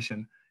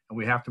physician. And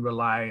we have to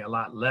rely a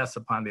lot less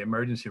upon the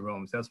emergency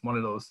rooms. That's one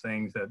of those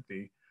things that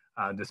the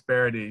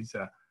disparities,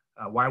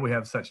 why we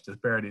have such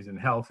disparities in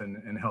health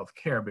and health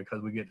care,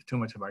 because we get too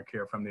much of our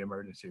care from the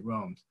emergency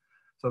rooms.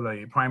 So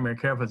the primary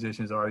care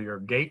physicians are your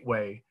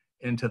gateway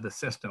into the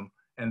system.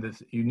 And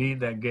you need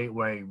that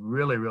gateway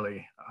really,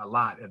 really a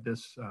lot at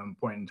this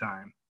point in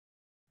time.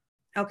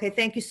 Okay,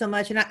 thank you so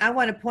much. And I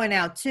want to point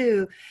out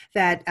too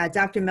that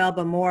Dr.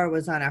 Melba Moore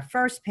was on our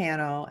first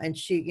panel, and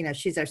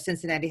she's our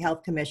Cincinnati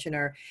Health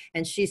Commissioner,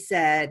 and she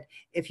said,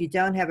 if you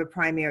don't have a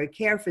primary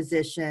care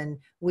physician,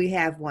 we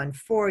have one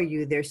for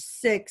you. There's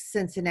 6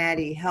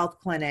 Cincinnati health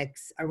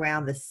clinics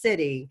around the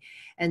city.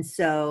 And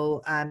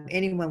so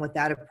anyone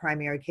without a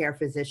primary care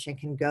physician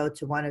can go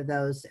to one of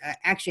those.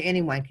 Actually,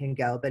 anyone can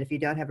go, but if you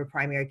don't have a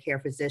primary care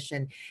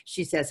physician,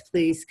 she says,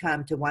 please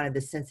come to one of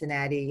the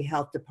Cincinnati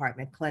Health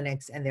Department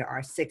clinics, and there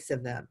are 6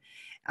 of them.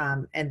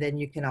 And then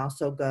you can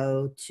also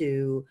go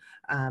to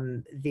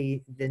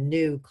the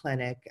new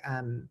clinic,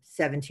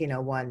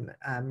 1701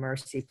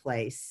 Mercy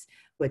Place,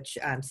 which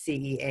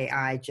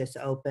CEAI just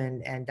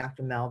opened, and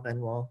Dr. Melvin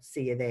will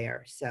see you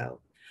there. So,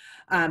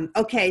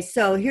 okay,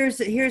 so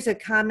here's a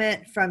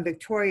comment from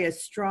Victoria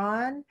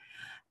Strawn.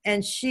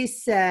 And she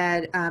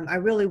said, I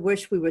really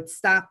wish we would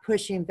stop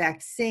pushing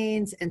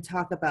vaccines and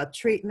talk about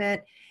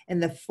treatment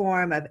in the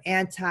form of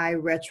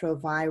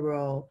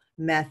antiretroviral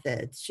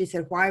methods. She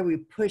said, why are we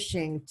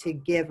pushing to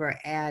give or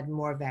add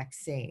more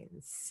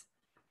vaccines?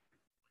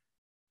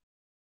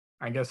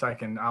 I guess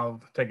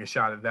I'll take a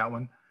shot at that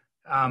one.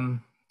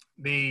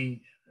 The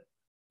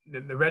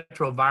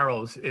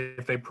retrovirals,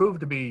 if they prove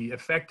to be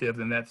effective,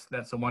 then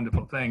that's a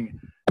wonderful thing.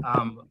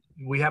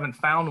 We haven't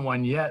found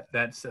one yet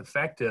that's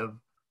effective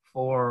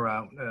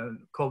for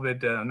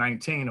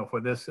COVID-19 or for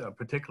this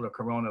particular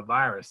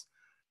coronavirus.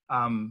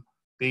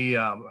 The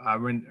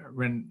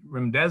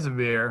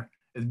remdesivir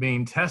is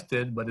being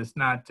tested, but it's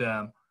not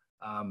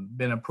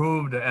been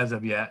approved as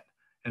of yet.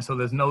 And so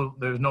there's no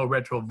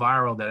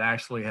retroviral that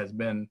actually has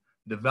been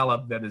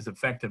developed that is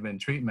effective in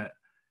treatment.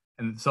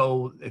 And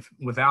so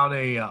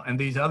and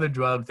these other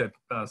drugs that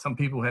some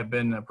people have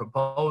been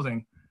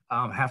proposing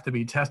have to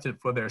be tested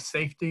for their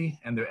safety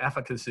and their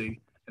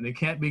efficacy, and they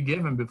can't be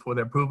given before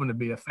they're proven to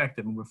be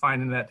effective. And we're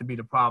finding that to be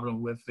the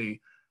problem with the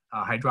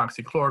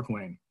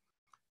hydroxychloroquine.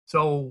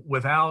 So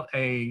without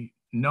a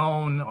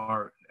known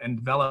and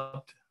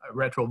developed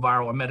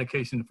retroviral or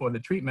medication for the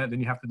treatment,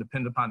 then you have to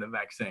depend upon the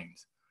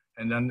vaccines.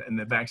 And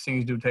the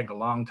vaccines do take a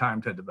long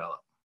time to develop.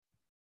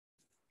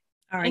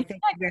 All right,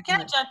 thank you very Can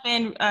much. I jump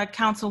in,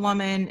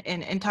 Councilwoman,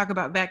 and talk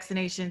about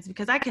vaccinations?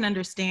 Because I can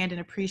understand and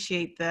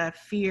appreciate the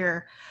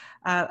fear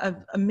of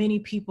many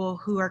people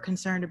who are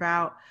concerned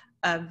about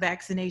a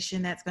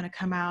vaccination that's going to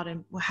come out,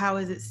 and how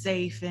is it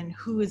safe, and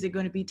who is it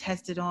going to be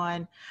tested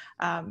on.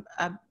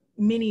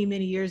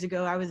 Many years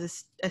ago, I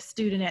was a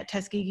student at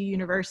Tuskegee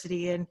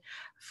University, and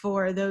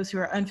for those who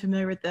are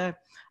unfamiliar with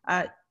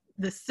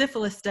the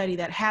syphilis study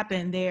that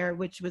happened there,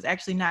 which was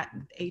actually not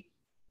a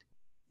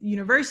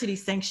university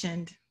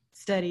sanctioned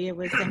study, it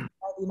was sanctioned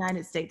by the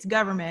United States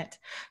government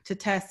to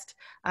test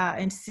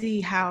and see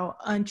how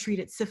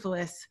untreated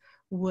syphilis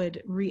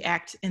would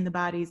react in the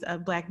bodies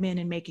of Black men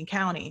in Macon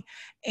County.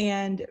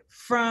 And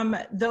from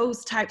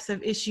those types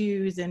of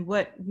issues and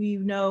what we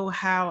know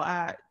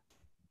how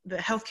the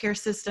healthcare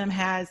system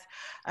has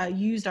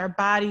used our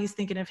bodies,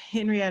 thinking of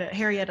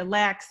Henrietta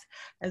Lacks,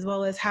 as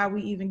well as how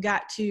we even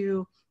got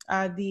to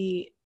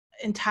the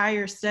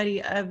entire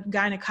study of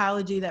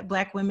gynecology that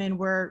Black women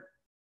were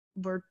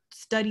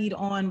studied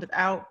on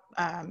without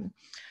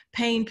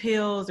pain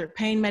pills or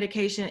pain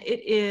medication.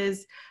 It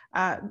is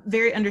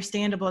very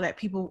understandable that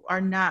people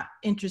are not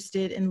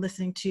interested in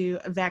listening to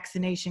a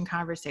vaccination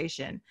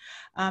conversation.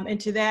 And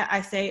to that,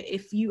 I say,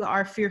 if you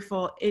are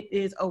fearful, it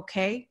is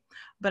okay.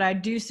 But I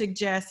do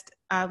suggest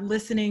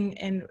listening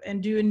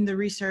and doing the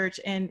research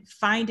and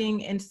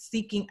finding and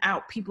seeking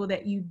out people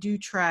that you do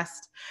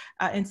trust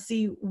and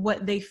see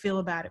what they feel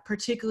about it,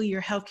 particularly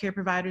your healthcare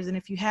providers. And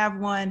if you have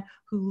one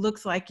who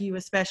looks like you,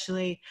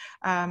 especially,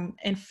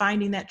 and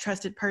finding that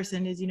trusted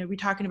person is, we're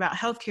talking about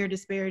healthcare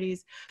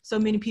disparities. So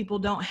many people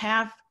don't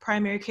have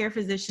primary care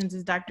physicians,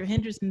 as Dr.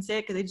 Henderson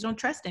said, because they just don't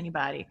trust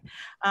anybody.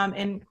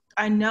 And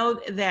I know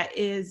that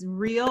is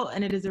real,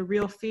 and it is a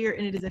real fear,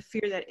 and it is a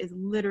fear that is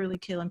literally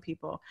killing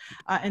people.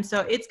 And so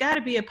it's got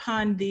to be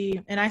upon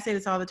and I say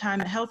this all the time,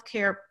 the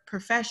healthcare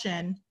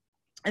profession,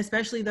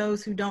 especially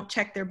those who don't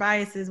check their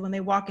biases when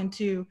they walk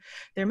into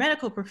their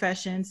medical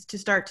professions, to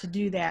start to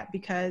do that,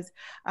 because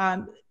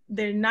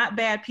they're not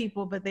bad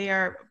people, but they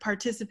are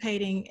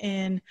participating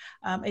in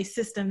a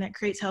system that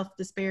creates health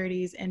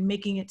disparities and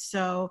making it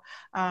so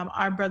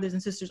our brothers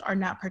and sisters are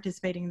not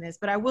participating in this.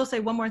 But I will say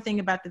one more thing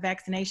about the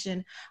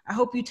vaccination. I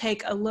hope you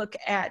take a look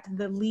at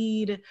the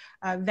lead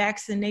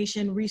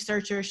vaccination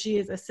researcher. She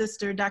is a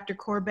sister, Dr.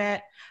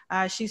 Corbett.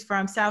 She's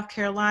from South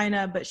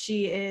Carolina, but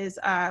she is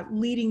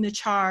leading the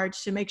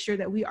charge to make sure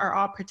that we are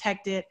all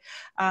protected.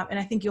 And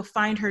I think you'll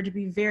find her to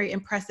be very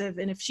impressive.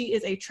 And if she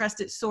is a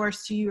trusted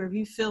source to you, or if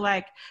you feel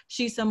like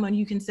she's someone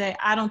you can say,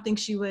 I don't think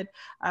she would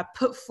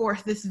put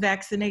forth this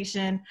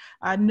vaccination,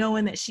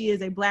 knowing that she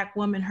is a Black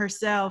woman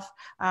herself,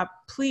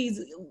 please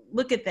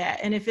look at that.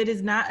 And if it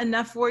is not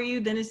enough for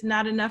you, then it's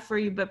not enough for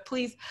you. But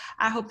please,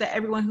 I hope that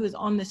everyone who is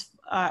on this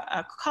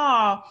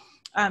call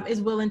is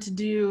willing to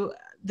do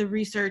the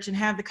research and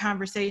have the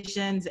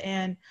conversations.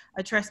 And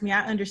trust me,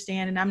 I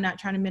understand, and I'm not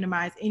trying to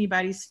minimize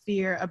anybody's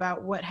fear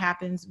about what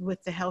happens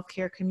with the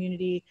healthcare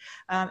community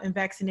and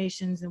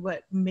vaccinations and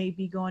what may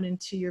be going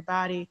into your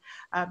body.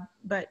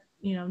 But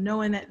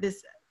knowing that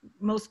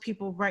most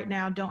people right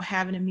now don't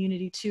have an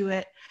immunity to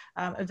it.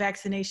 A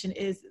vaccination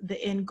is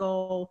the end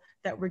goal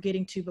that we're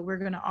getting to, but we're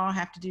going to all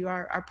have to do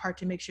our part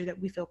to make sure that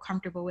we feel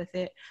comfortable with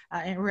it.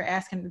 And we're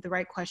asking the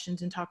right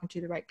questions and talking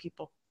to the right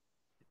people.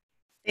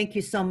 Thank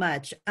you so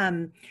much.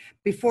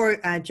 Before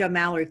Joe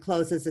Mallory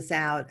closes us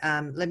out,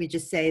 let me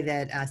just say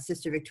that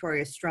Sister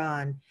Victoria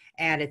Strawn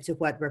added to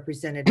what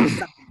Representative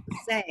Sutton was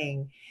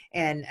saying,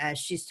 and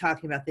she's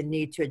talking about the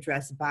need to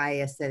address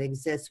bias that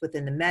exists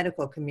within the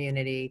medical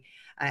community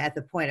at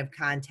the point of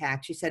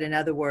contact. She said, in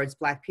other words,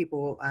 Black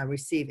people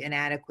receive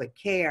inadequate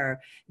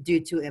care due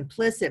to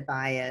implicit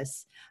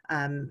bias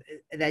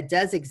that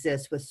does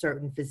exist with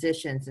certain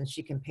physicians, and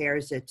she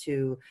compares it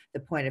to the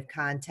point of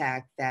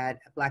contact that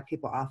Black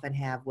people often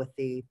have with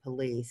the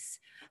police.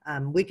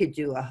 We could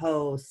do a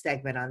whole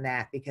segment on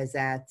that because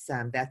that's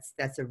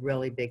a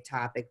really big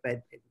topic.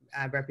 But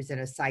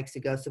Representative Sykes,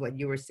 to go to what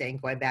you were saying,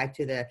 going back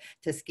to the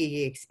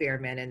Tuskegee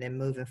experiment and then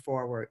moving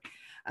forward.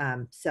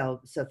 So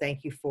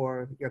thank you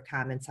for your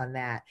comments on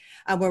that.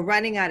 We're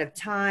running out of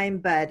time,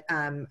 but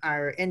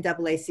our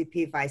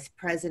NAACP Vice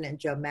President,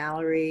 Joe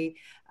Mallory,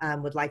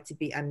 would like to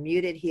be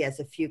unmuted. He has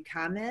a few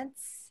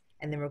comments,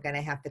 and then we're going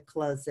to have to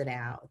close it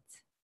out.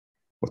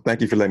 Well,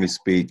 thank you for letting me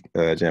speak,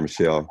 Jan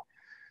Michele.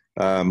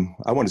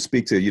 I want to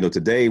speak to,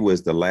 today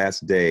was the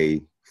last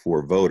day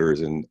for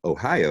voters in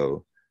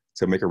Ohio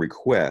to make a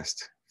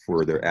request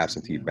for their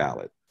absentee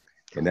ballot.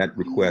 And that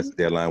request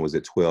deadline was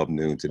at 12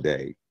 noon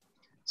today.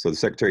 So the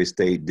Secretary of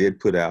State did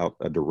put out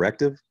a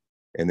directive,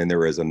 and then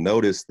there is a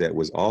notice that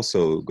was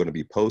also going to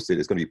be posted.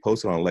 It's going to be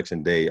posted on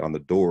Election Day on the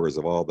doors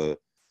of all the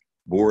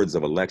boards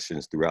of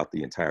elections throughout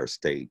the entire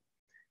state.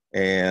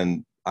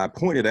 And I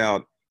pointed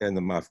out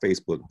in my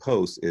Facebook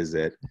post is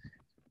that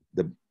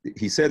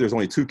he said there's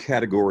only two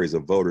categories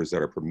of voters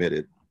that are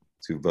permitted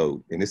to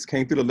vote. And this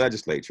came through the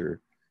legislature,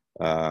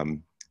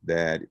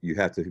 that you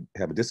have to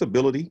have a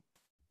disability,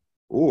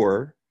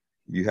 or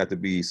you have to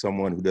be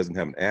someone who doesn't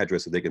have an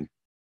address so they can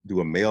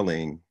do a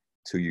mailing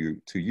to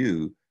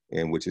you,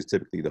 and which is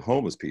typically the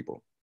homeless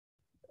people.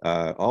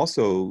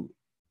 Also,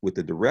 with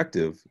the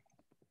directive,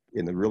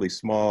 in the really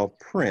small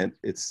print,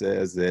 it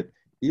says that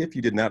if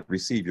you did not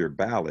receive your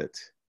ballot,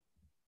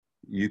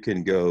 you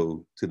can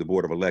go to the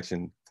Board of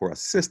Election for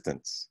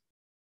assistance.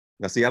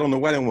 Now, see, I don't know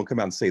why they don't want to come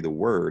out and say the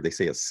word. They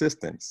say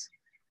assistance.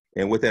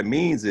 And what that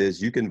means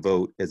is you can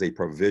vote as a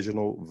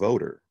provisional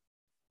voter.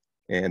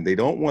 And they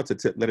don't want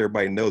to let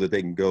everybody know that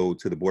they can go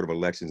to the Board of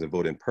Elections and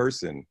vote in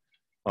person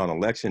on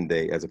Election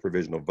Day as a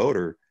provisional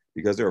voter,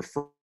 because they're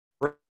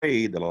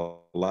afraid that a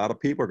lot of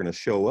people are going to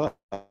show up,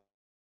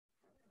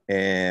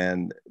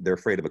 and they're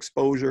afraid of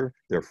exposure,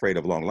 they're afraid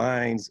of long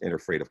lines, and they're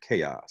afraid of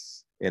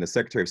chaos. And the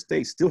Secretary of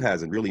State still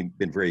hasn't really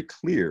been very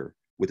clear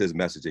with his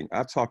messaging.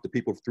 I've talked to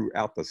people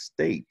throughout the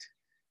state,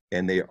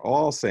 and they're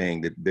all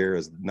saying that there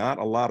is not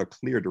a lot of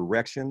clear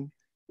direction.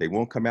 They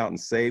won't come out and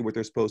say what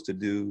they're supposed to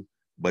do,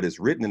 but it's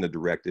written in the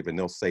directive, and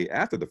they'll say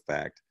after the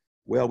fact,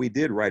 well, we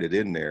did write it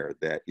in there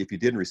that if you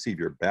didn't receive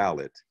your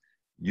ballot,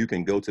 you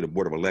can go to the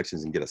Board of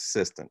Elections and get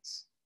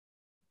assistance.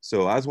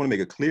 So I just want to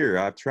make it clear,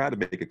 I've tried to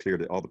make it clear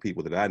to all the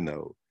people that I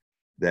know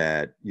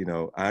that,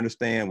 I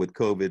understand with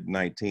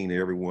COVID-19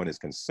 everyone is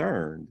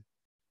concerned,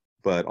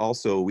 but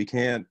also we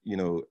can't,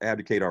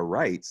 abdicate our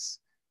rights.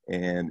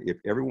 And if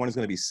everyone is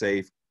going to be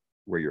safe,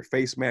 wear your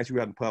face mask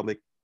you out in public,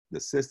 the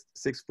 6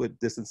 foot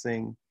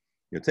distancing,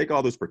 take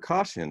all those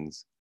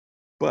precautions,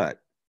 but,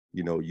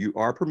 you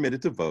are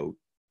permitted to vote.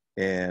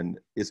 And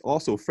it's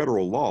also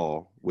federal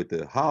law with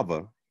the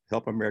HAVA,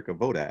 Help America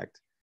Vote Act,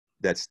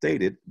 that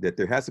stated that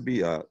there has to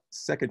be a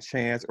second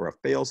chance or a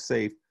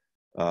fail-safe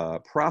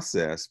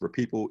process for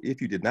people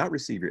if you did not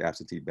receive your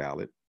absentee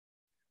ballot,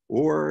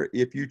 or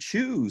if you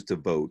choose to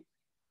vote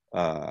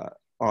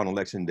on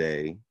Election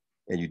Day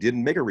and you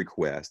didn't make a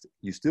request,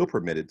 you still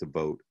permitted to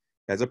vote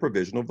as a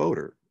provisional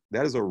voter.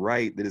 That is a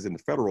right that is in the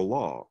federal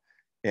law.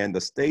 And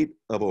the state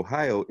of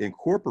Ohio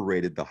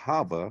incorporated the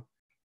HAVA,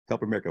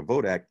 Help America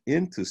Vote Act,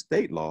 into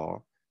state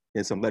law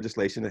in some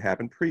legislation that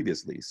happened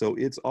previously. So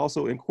it's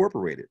also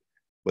incorporated,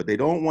 but they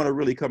don't want to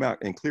really come out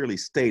and clearly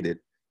state it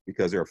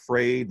because they're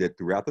afraid that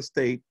throughout the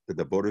state that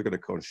the voters are going to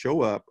come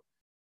show up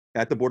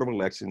at the Board of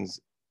Elections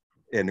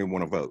and they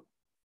want to vote.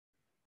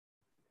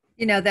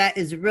 That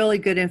is really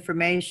good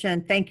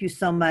information. Thank you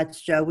so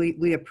much, Joe.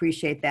 We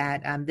appreciate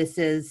that. This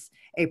is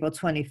April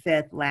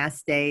 25th,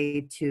 last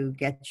day to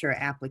get your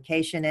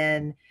application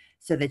in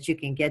so that you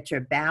can get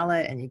your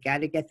ballot, and you got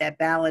to get that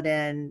ballot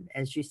in,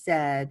 as you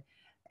said,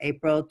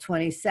 April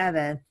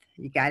 27th.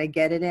 You got to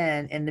get it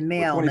in the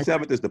mail. The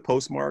 27th is the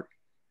postmark.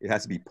 It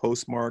has to be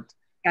postmarked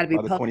by the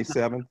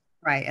 27th.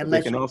 Right. But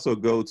they can also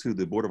go to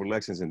the Board of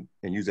Elections and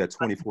use that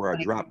 24-hour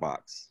drop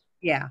box.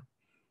 Yeah.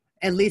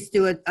 At least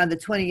do it on the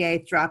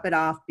 28th, drop it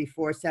off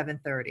before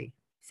 7:30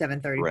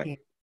 p.m.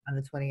 On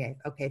the 28th.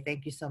 Okay,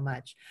 thank you so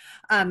much.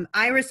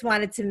 Iris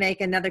wanted to make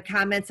another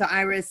comment. So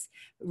Iris,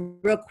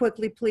 real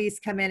quickly, please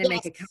come in and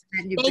make a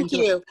comment. You've been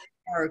doing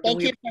work, and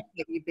we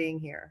appreciate you being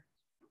here.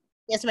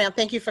 Yes, ma'am.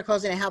 Thank you for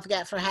Closing the Health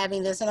Gap for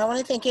having this. And I want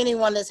to thank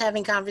anyone that's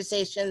having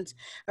conversations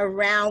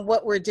around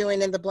what we're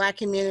doing in the Black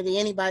community.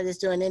 Anybody that's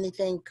doing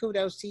anything,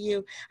 kudos to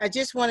you. I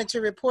just wanted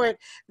to report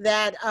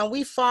that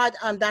we fought,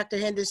 Dr.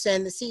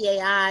 Henderson, the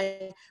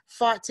CAI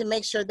fought to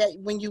make sure that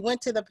when you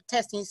went to the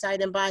testing site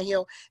in By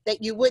Hill,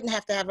 that you wouldn't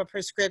have to have a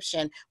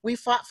prescription. We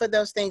fought for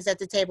those things at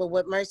the table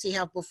with Mercy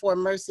Health before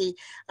Mercy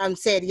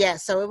said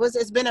yes. So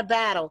it's been a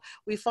battle.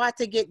 We fought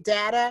to get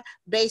data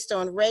based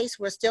on race.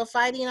 We're still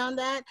fighting on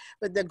that,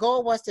 but the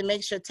goal was to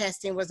make sure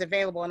testing was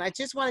available. And I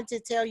just wanted to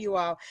tell you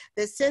all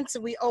that since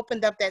we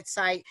opened up that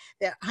site,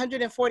 that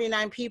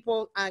 149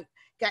 people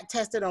got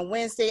tested on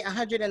Wednesday,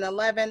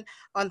 111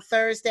 on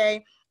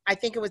Thursday. I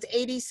think it was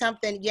 80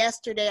 something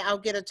yesterday. I'll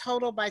get a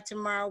total by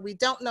tomorrow. We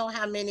don't know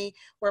how many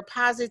were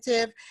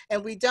positive,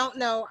 and we don't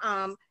know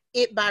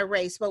it by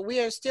race, but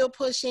we are still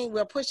pushing.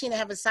 We're pushing to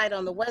have a site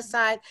on the west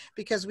side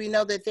because we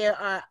know that there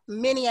are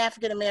many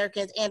African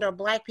Americans and or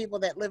Black people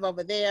that live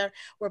over there.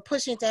 We're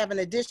pushing to have an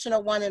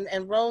additional one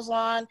in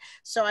Roselawn.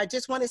 So I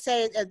just want to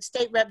say,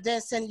 State Rep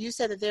Denson, you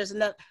said that there's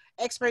enough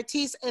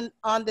expertise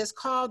on this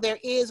call. There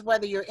is,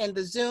 whether you're in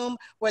the Zoom,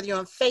 whether you're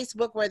on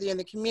Facebook, whether you're in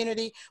the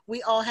community,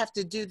 we all have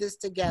to do this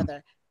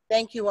together.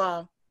 Thank you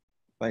all.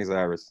 Thanks,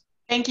 Iris.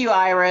 Thank you,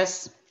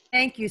 Iris.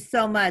 Thank you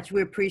so much.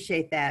 We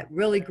appreciate that.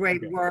 Really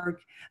great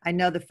work. I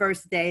know the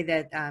first day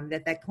that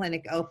that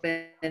clinic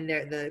opened,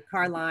 the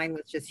car line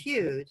was just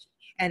huge.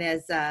 And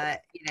as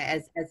you know,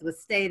 as was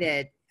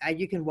stated,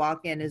 you can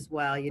walk in as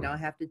well. You don't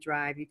have to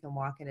drive. You can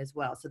walk in as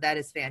well. So that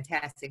is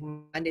fantastic.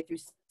 Monday through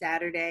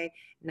Saturday,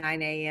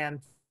 9 a.m.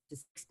 to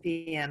 6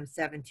 p.m.,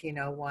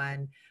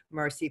 1701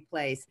 Mercy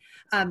Place.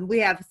 We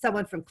have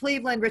someone from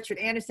Cleveland, Richard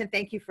Anderson.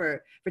 Thank you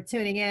for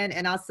tuning in.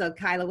 And also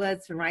Kyla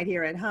Woods from right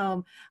here at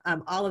home.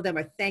 All of them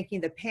are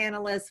thanking the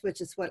panelists,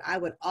 which is what I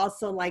would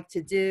also like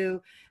to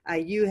do.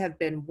 You have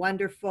been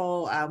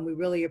wonderful. We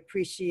really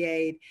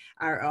appreciate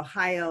our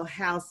Ohio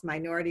House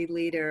Minority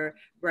Leader,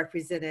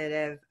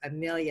 Representative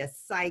Amelia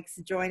Sykes,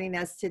 joining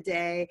us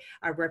today.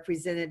 Our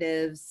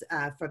representatives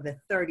from the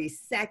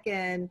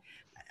 32nd,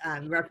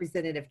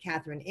 Representative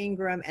Catherine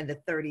Ingram, and the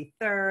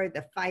 33rd,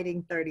 the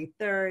Fighting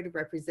 33rd,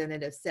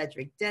 Representative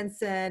Cedric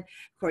Denson,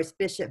 of course,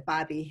 Bishop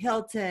Bobby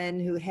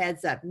Hilton, who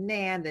heads up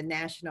NAN, the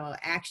National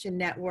Action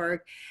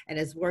Network, and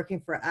is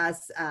working for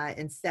us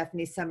in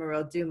Stephanie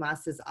Summerall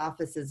Dumas's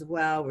office as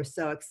well. We're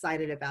so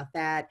excited about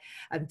that.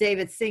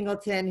 David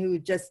Singleton, who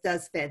just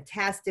does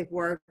fantastic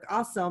work,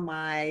 also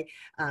my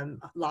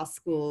law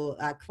school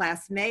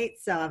classmate,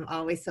 so I'm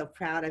always so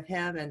proud of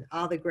him and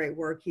all the great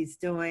work he's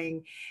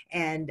doing.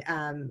 And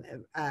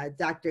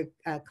Dr.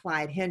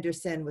 Clyde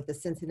Henderson with the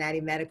Cincinnati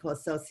Medical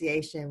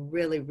Association,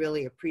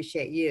 really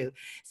appreciate you.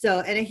 So,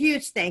 and a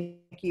huge thank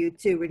you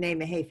to Renee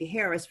Mahaffey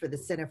Harris for the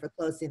Center for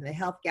Closing the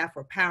Health Gap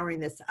for powering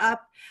this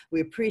up.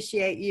 We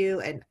appreciate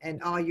you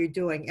and all you're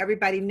doing.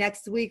 Everybody,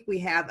 next week we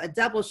have a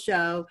double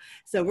show,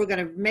 so we're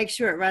going to make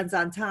sure it runs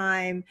on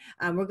time.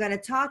 We're going to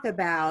talk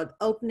about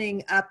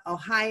opening up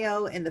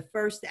Ohio in the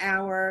first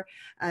hour,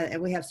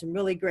 and we have some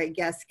really great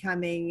guests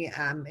coming,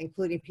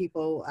 including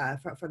people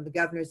from the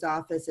governor's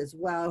office as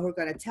well, who are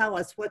going to tell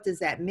us what does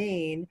that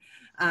mean.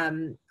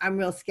 I'm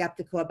real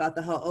skeptical about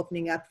the whole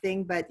opening up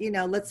thing, but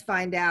let's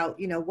find out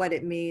what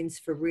it means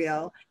for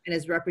real. And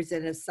as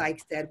Representative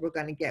Sykes said, we're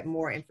going to get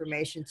more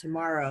information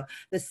tomorrow.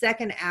 The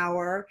second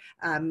hour,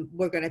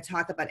 we're going to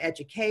talk about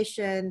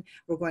education.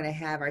 We're going to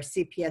have our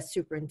CPS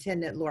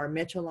Superintendent Laura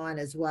Mitchell on,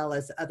 as well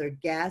as other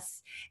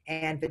guests,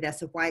 and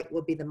Vanessa White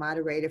will be the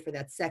moderator for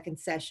that second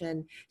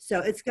session. So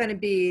it's going to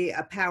be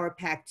a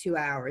power-packed 2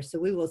 hours. So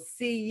we will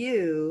see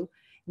you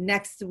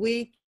next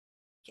week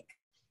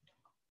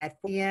at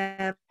 4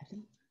 p.m.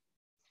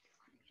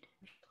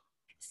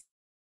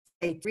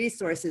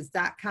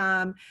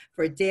 stateresources.com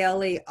for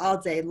daily, all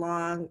day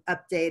long,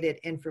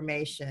 updated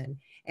information.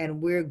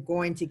 And we're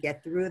going to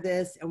get through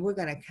this, and we're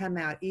going to come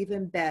out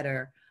even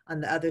better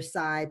on the other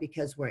side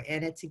because we're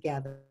in it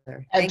together.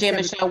 Jay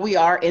Michelle, we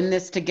are in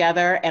this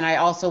together. And I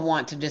also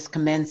want to just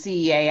commend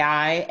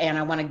CEAI, and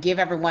I want to give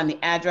everyone the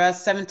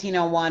address,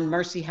 1701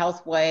 Mercy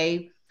Health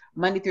Way,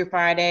 Monday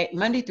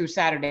through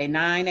Saturday,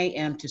 9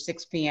 a.m. to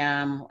 6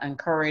 p.m.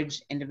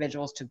 Encourage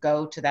individuals to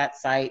go to that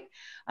site.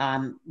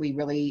 We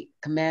really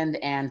commend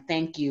and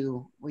thank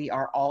you. We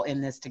are all in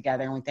this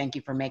together, and we thank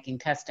you for making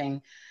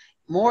testing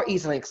more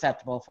easily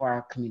acceptable for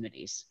our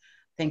communities.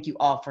 Thank you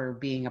all for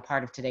being a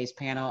part of today's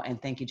panel,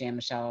 and thank you, Jan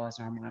Michelle, as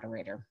our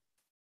moderator.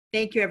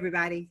 Thank you,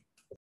 everybody.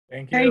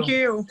 Thank you. Thank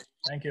you.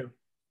 Thank you.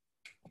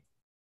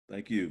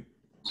 Thank you.